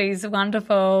it. She's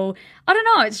wonderful. I don't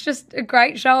know. It's just a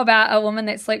great show about a woman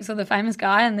that sleeps with a famous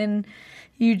guy, and then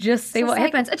you just see what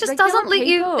happens. It just doesn't let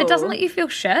you. It doesn't let you feel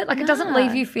shit. Like it doesn't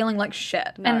leave you feeling like shit.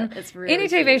 No, and it's really any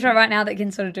TV show right now that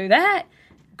can sort of do that,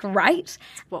 great. It's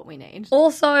what we need.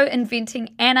 Also,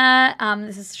 Inventing Anna.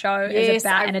 This show is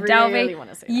about Anna Delvey. I really want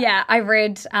to see that. Yeah, I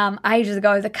read ages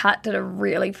ago, The Cut did a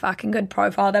really fucking good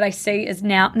profile that I see is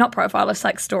now, not profile, it's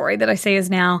like story that I see is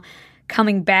now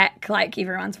coming back, like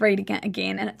everyone's reading it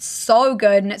again, and it's so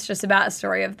good. And it's just about a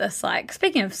story of this, like,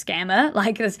 speaking of scammer,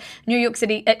 like this New York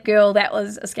City it girl that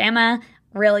was a scammer,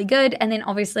 really good. And then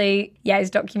obviously Ye's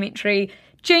documentary,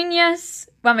 Genius.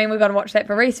 I mean, we've got to watch that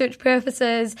for research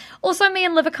purposes. Also, me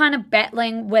and Liv are kind of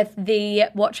battling with the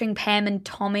watching Pam and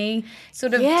Tommy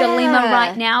sort of dilemma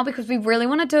right now, because we really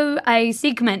want to do a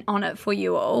segment on it for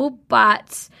you all.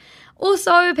 But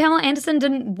also, Pamela Anderson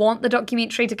didn't want the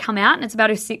documentary to come out, and it's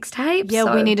about her sex tape. Yeah,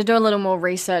 so we need to do a little more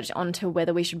research onto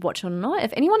whether we should watch it or not.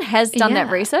 If anyone has done that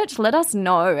research, let us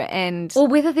know. And or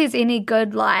whether there's any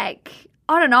good, like,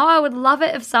 I don't know, I would love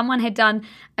it if someone had done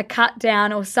a cut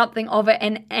down or something of it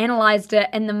and analysed it,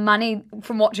 and the money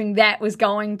from watching that was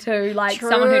going to, like,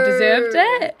 someone who deserved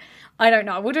it. I don't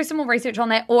know. We'll do some more research on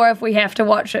that, or if we have to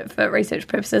watch it for research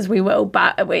purposes, we will,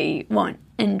 but we won't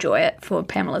enjoy it for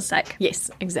Pamela's sake. Yes,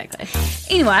 exactly.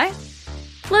 Anyway,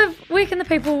 Liv, where can the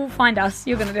people find us?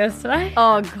 You're going to do this today.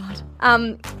 Oh,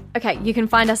 God. Okay, you can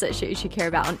find us at Shit You Should Care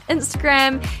About on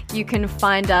Instagram. You can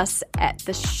find us at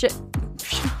the Shit...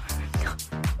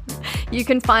 You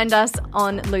can find us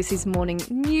on Lucy's morning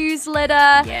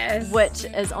newsletter, which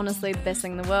is honestly the best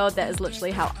thing in the world. That is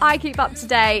literally how I keep up to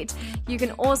date. You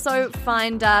can also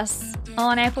find us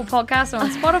on Apple Podcasts or on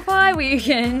Spotify, where you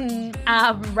can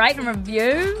rate and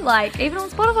review. Like, even on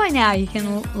Spotify now, you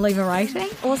can leave a rating.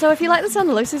 Also, if you like the sound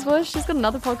of Lucy's voice, she's got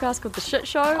another podcast called The Shit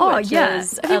Show, which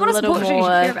is if you want to support more you should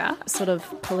care about. Sort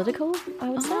of political, I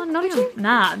would say. Not even,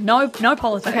 no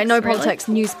politics. Okay, no really. politics,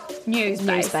 news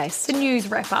based. based. The news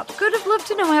wrap up. Good of Liv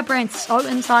to know our brand so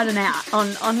inside and out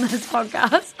on this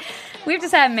podcast. We have to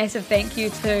say a massive thank you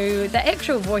to the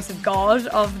actual voice of God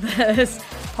of this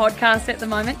podcast at the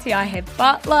moment, T.I.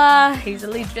 Butler. He's a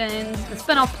legend. The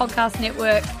Spin-Off Podcast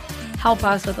Network help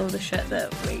us with all the shit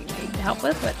that we need help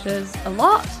with, which is a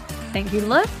lot. Thank you,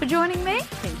 Liv, for joining me.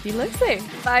 Thank you, Lucy.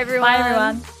 Bye, everyone. Bye,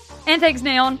 everyone. And thanks,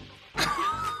 Neon.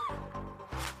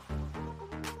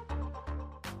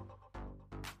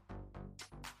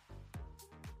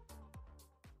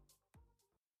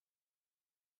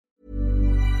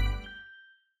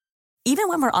 Even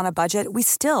when we're on a budget, we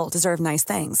still deserve nice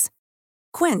things.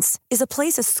 Quince is a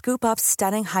place to scoop up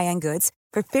stunning high-end goods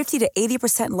for 50 to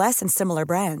 80% less than similar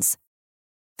brands.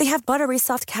 They have buttery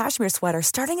soft cashmere sweaters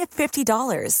starting at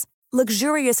 $50,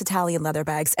 luxurious Italian leather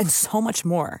bags, and so much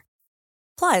more.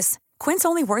 Plus, Quince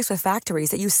only works with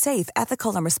factories that use safe,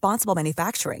 ethical, and responsible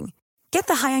manufacturing. Get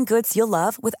the high-end goods you'll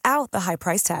love without the high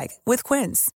price tag with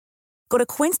Quince. Go to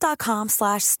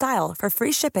quince.com/style for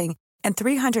free shipping and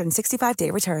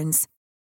 365-day returns.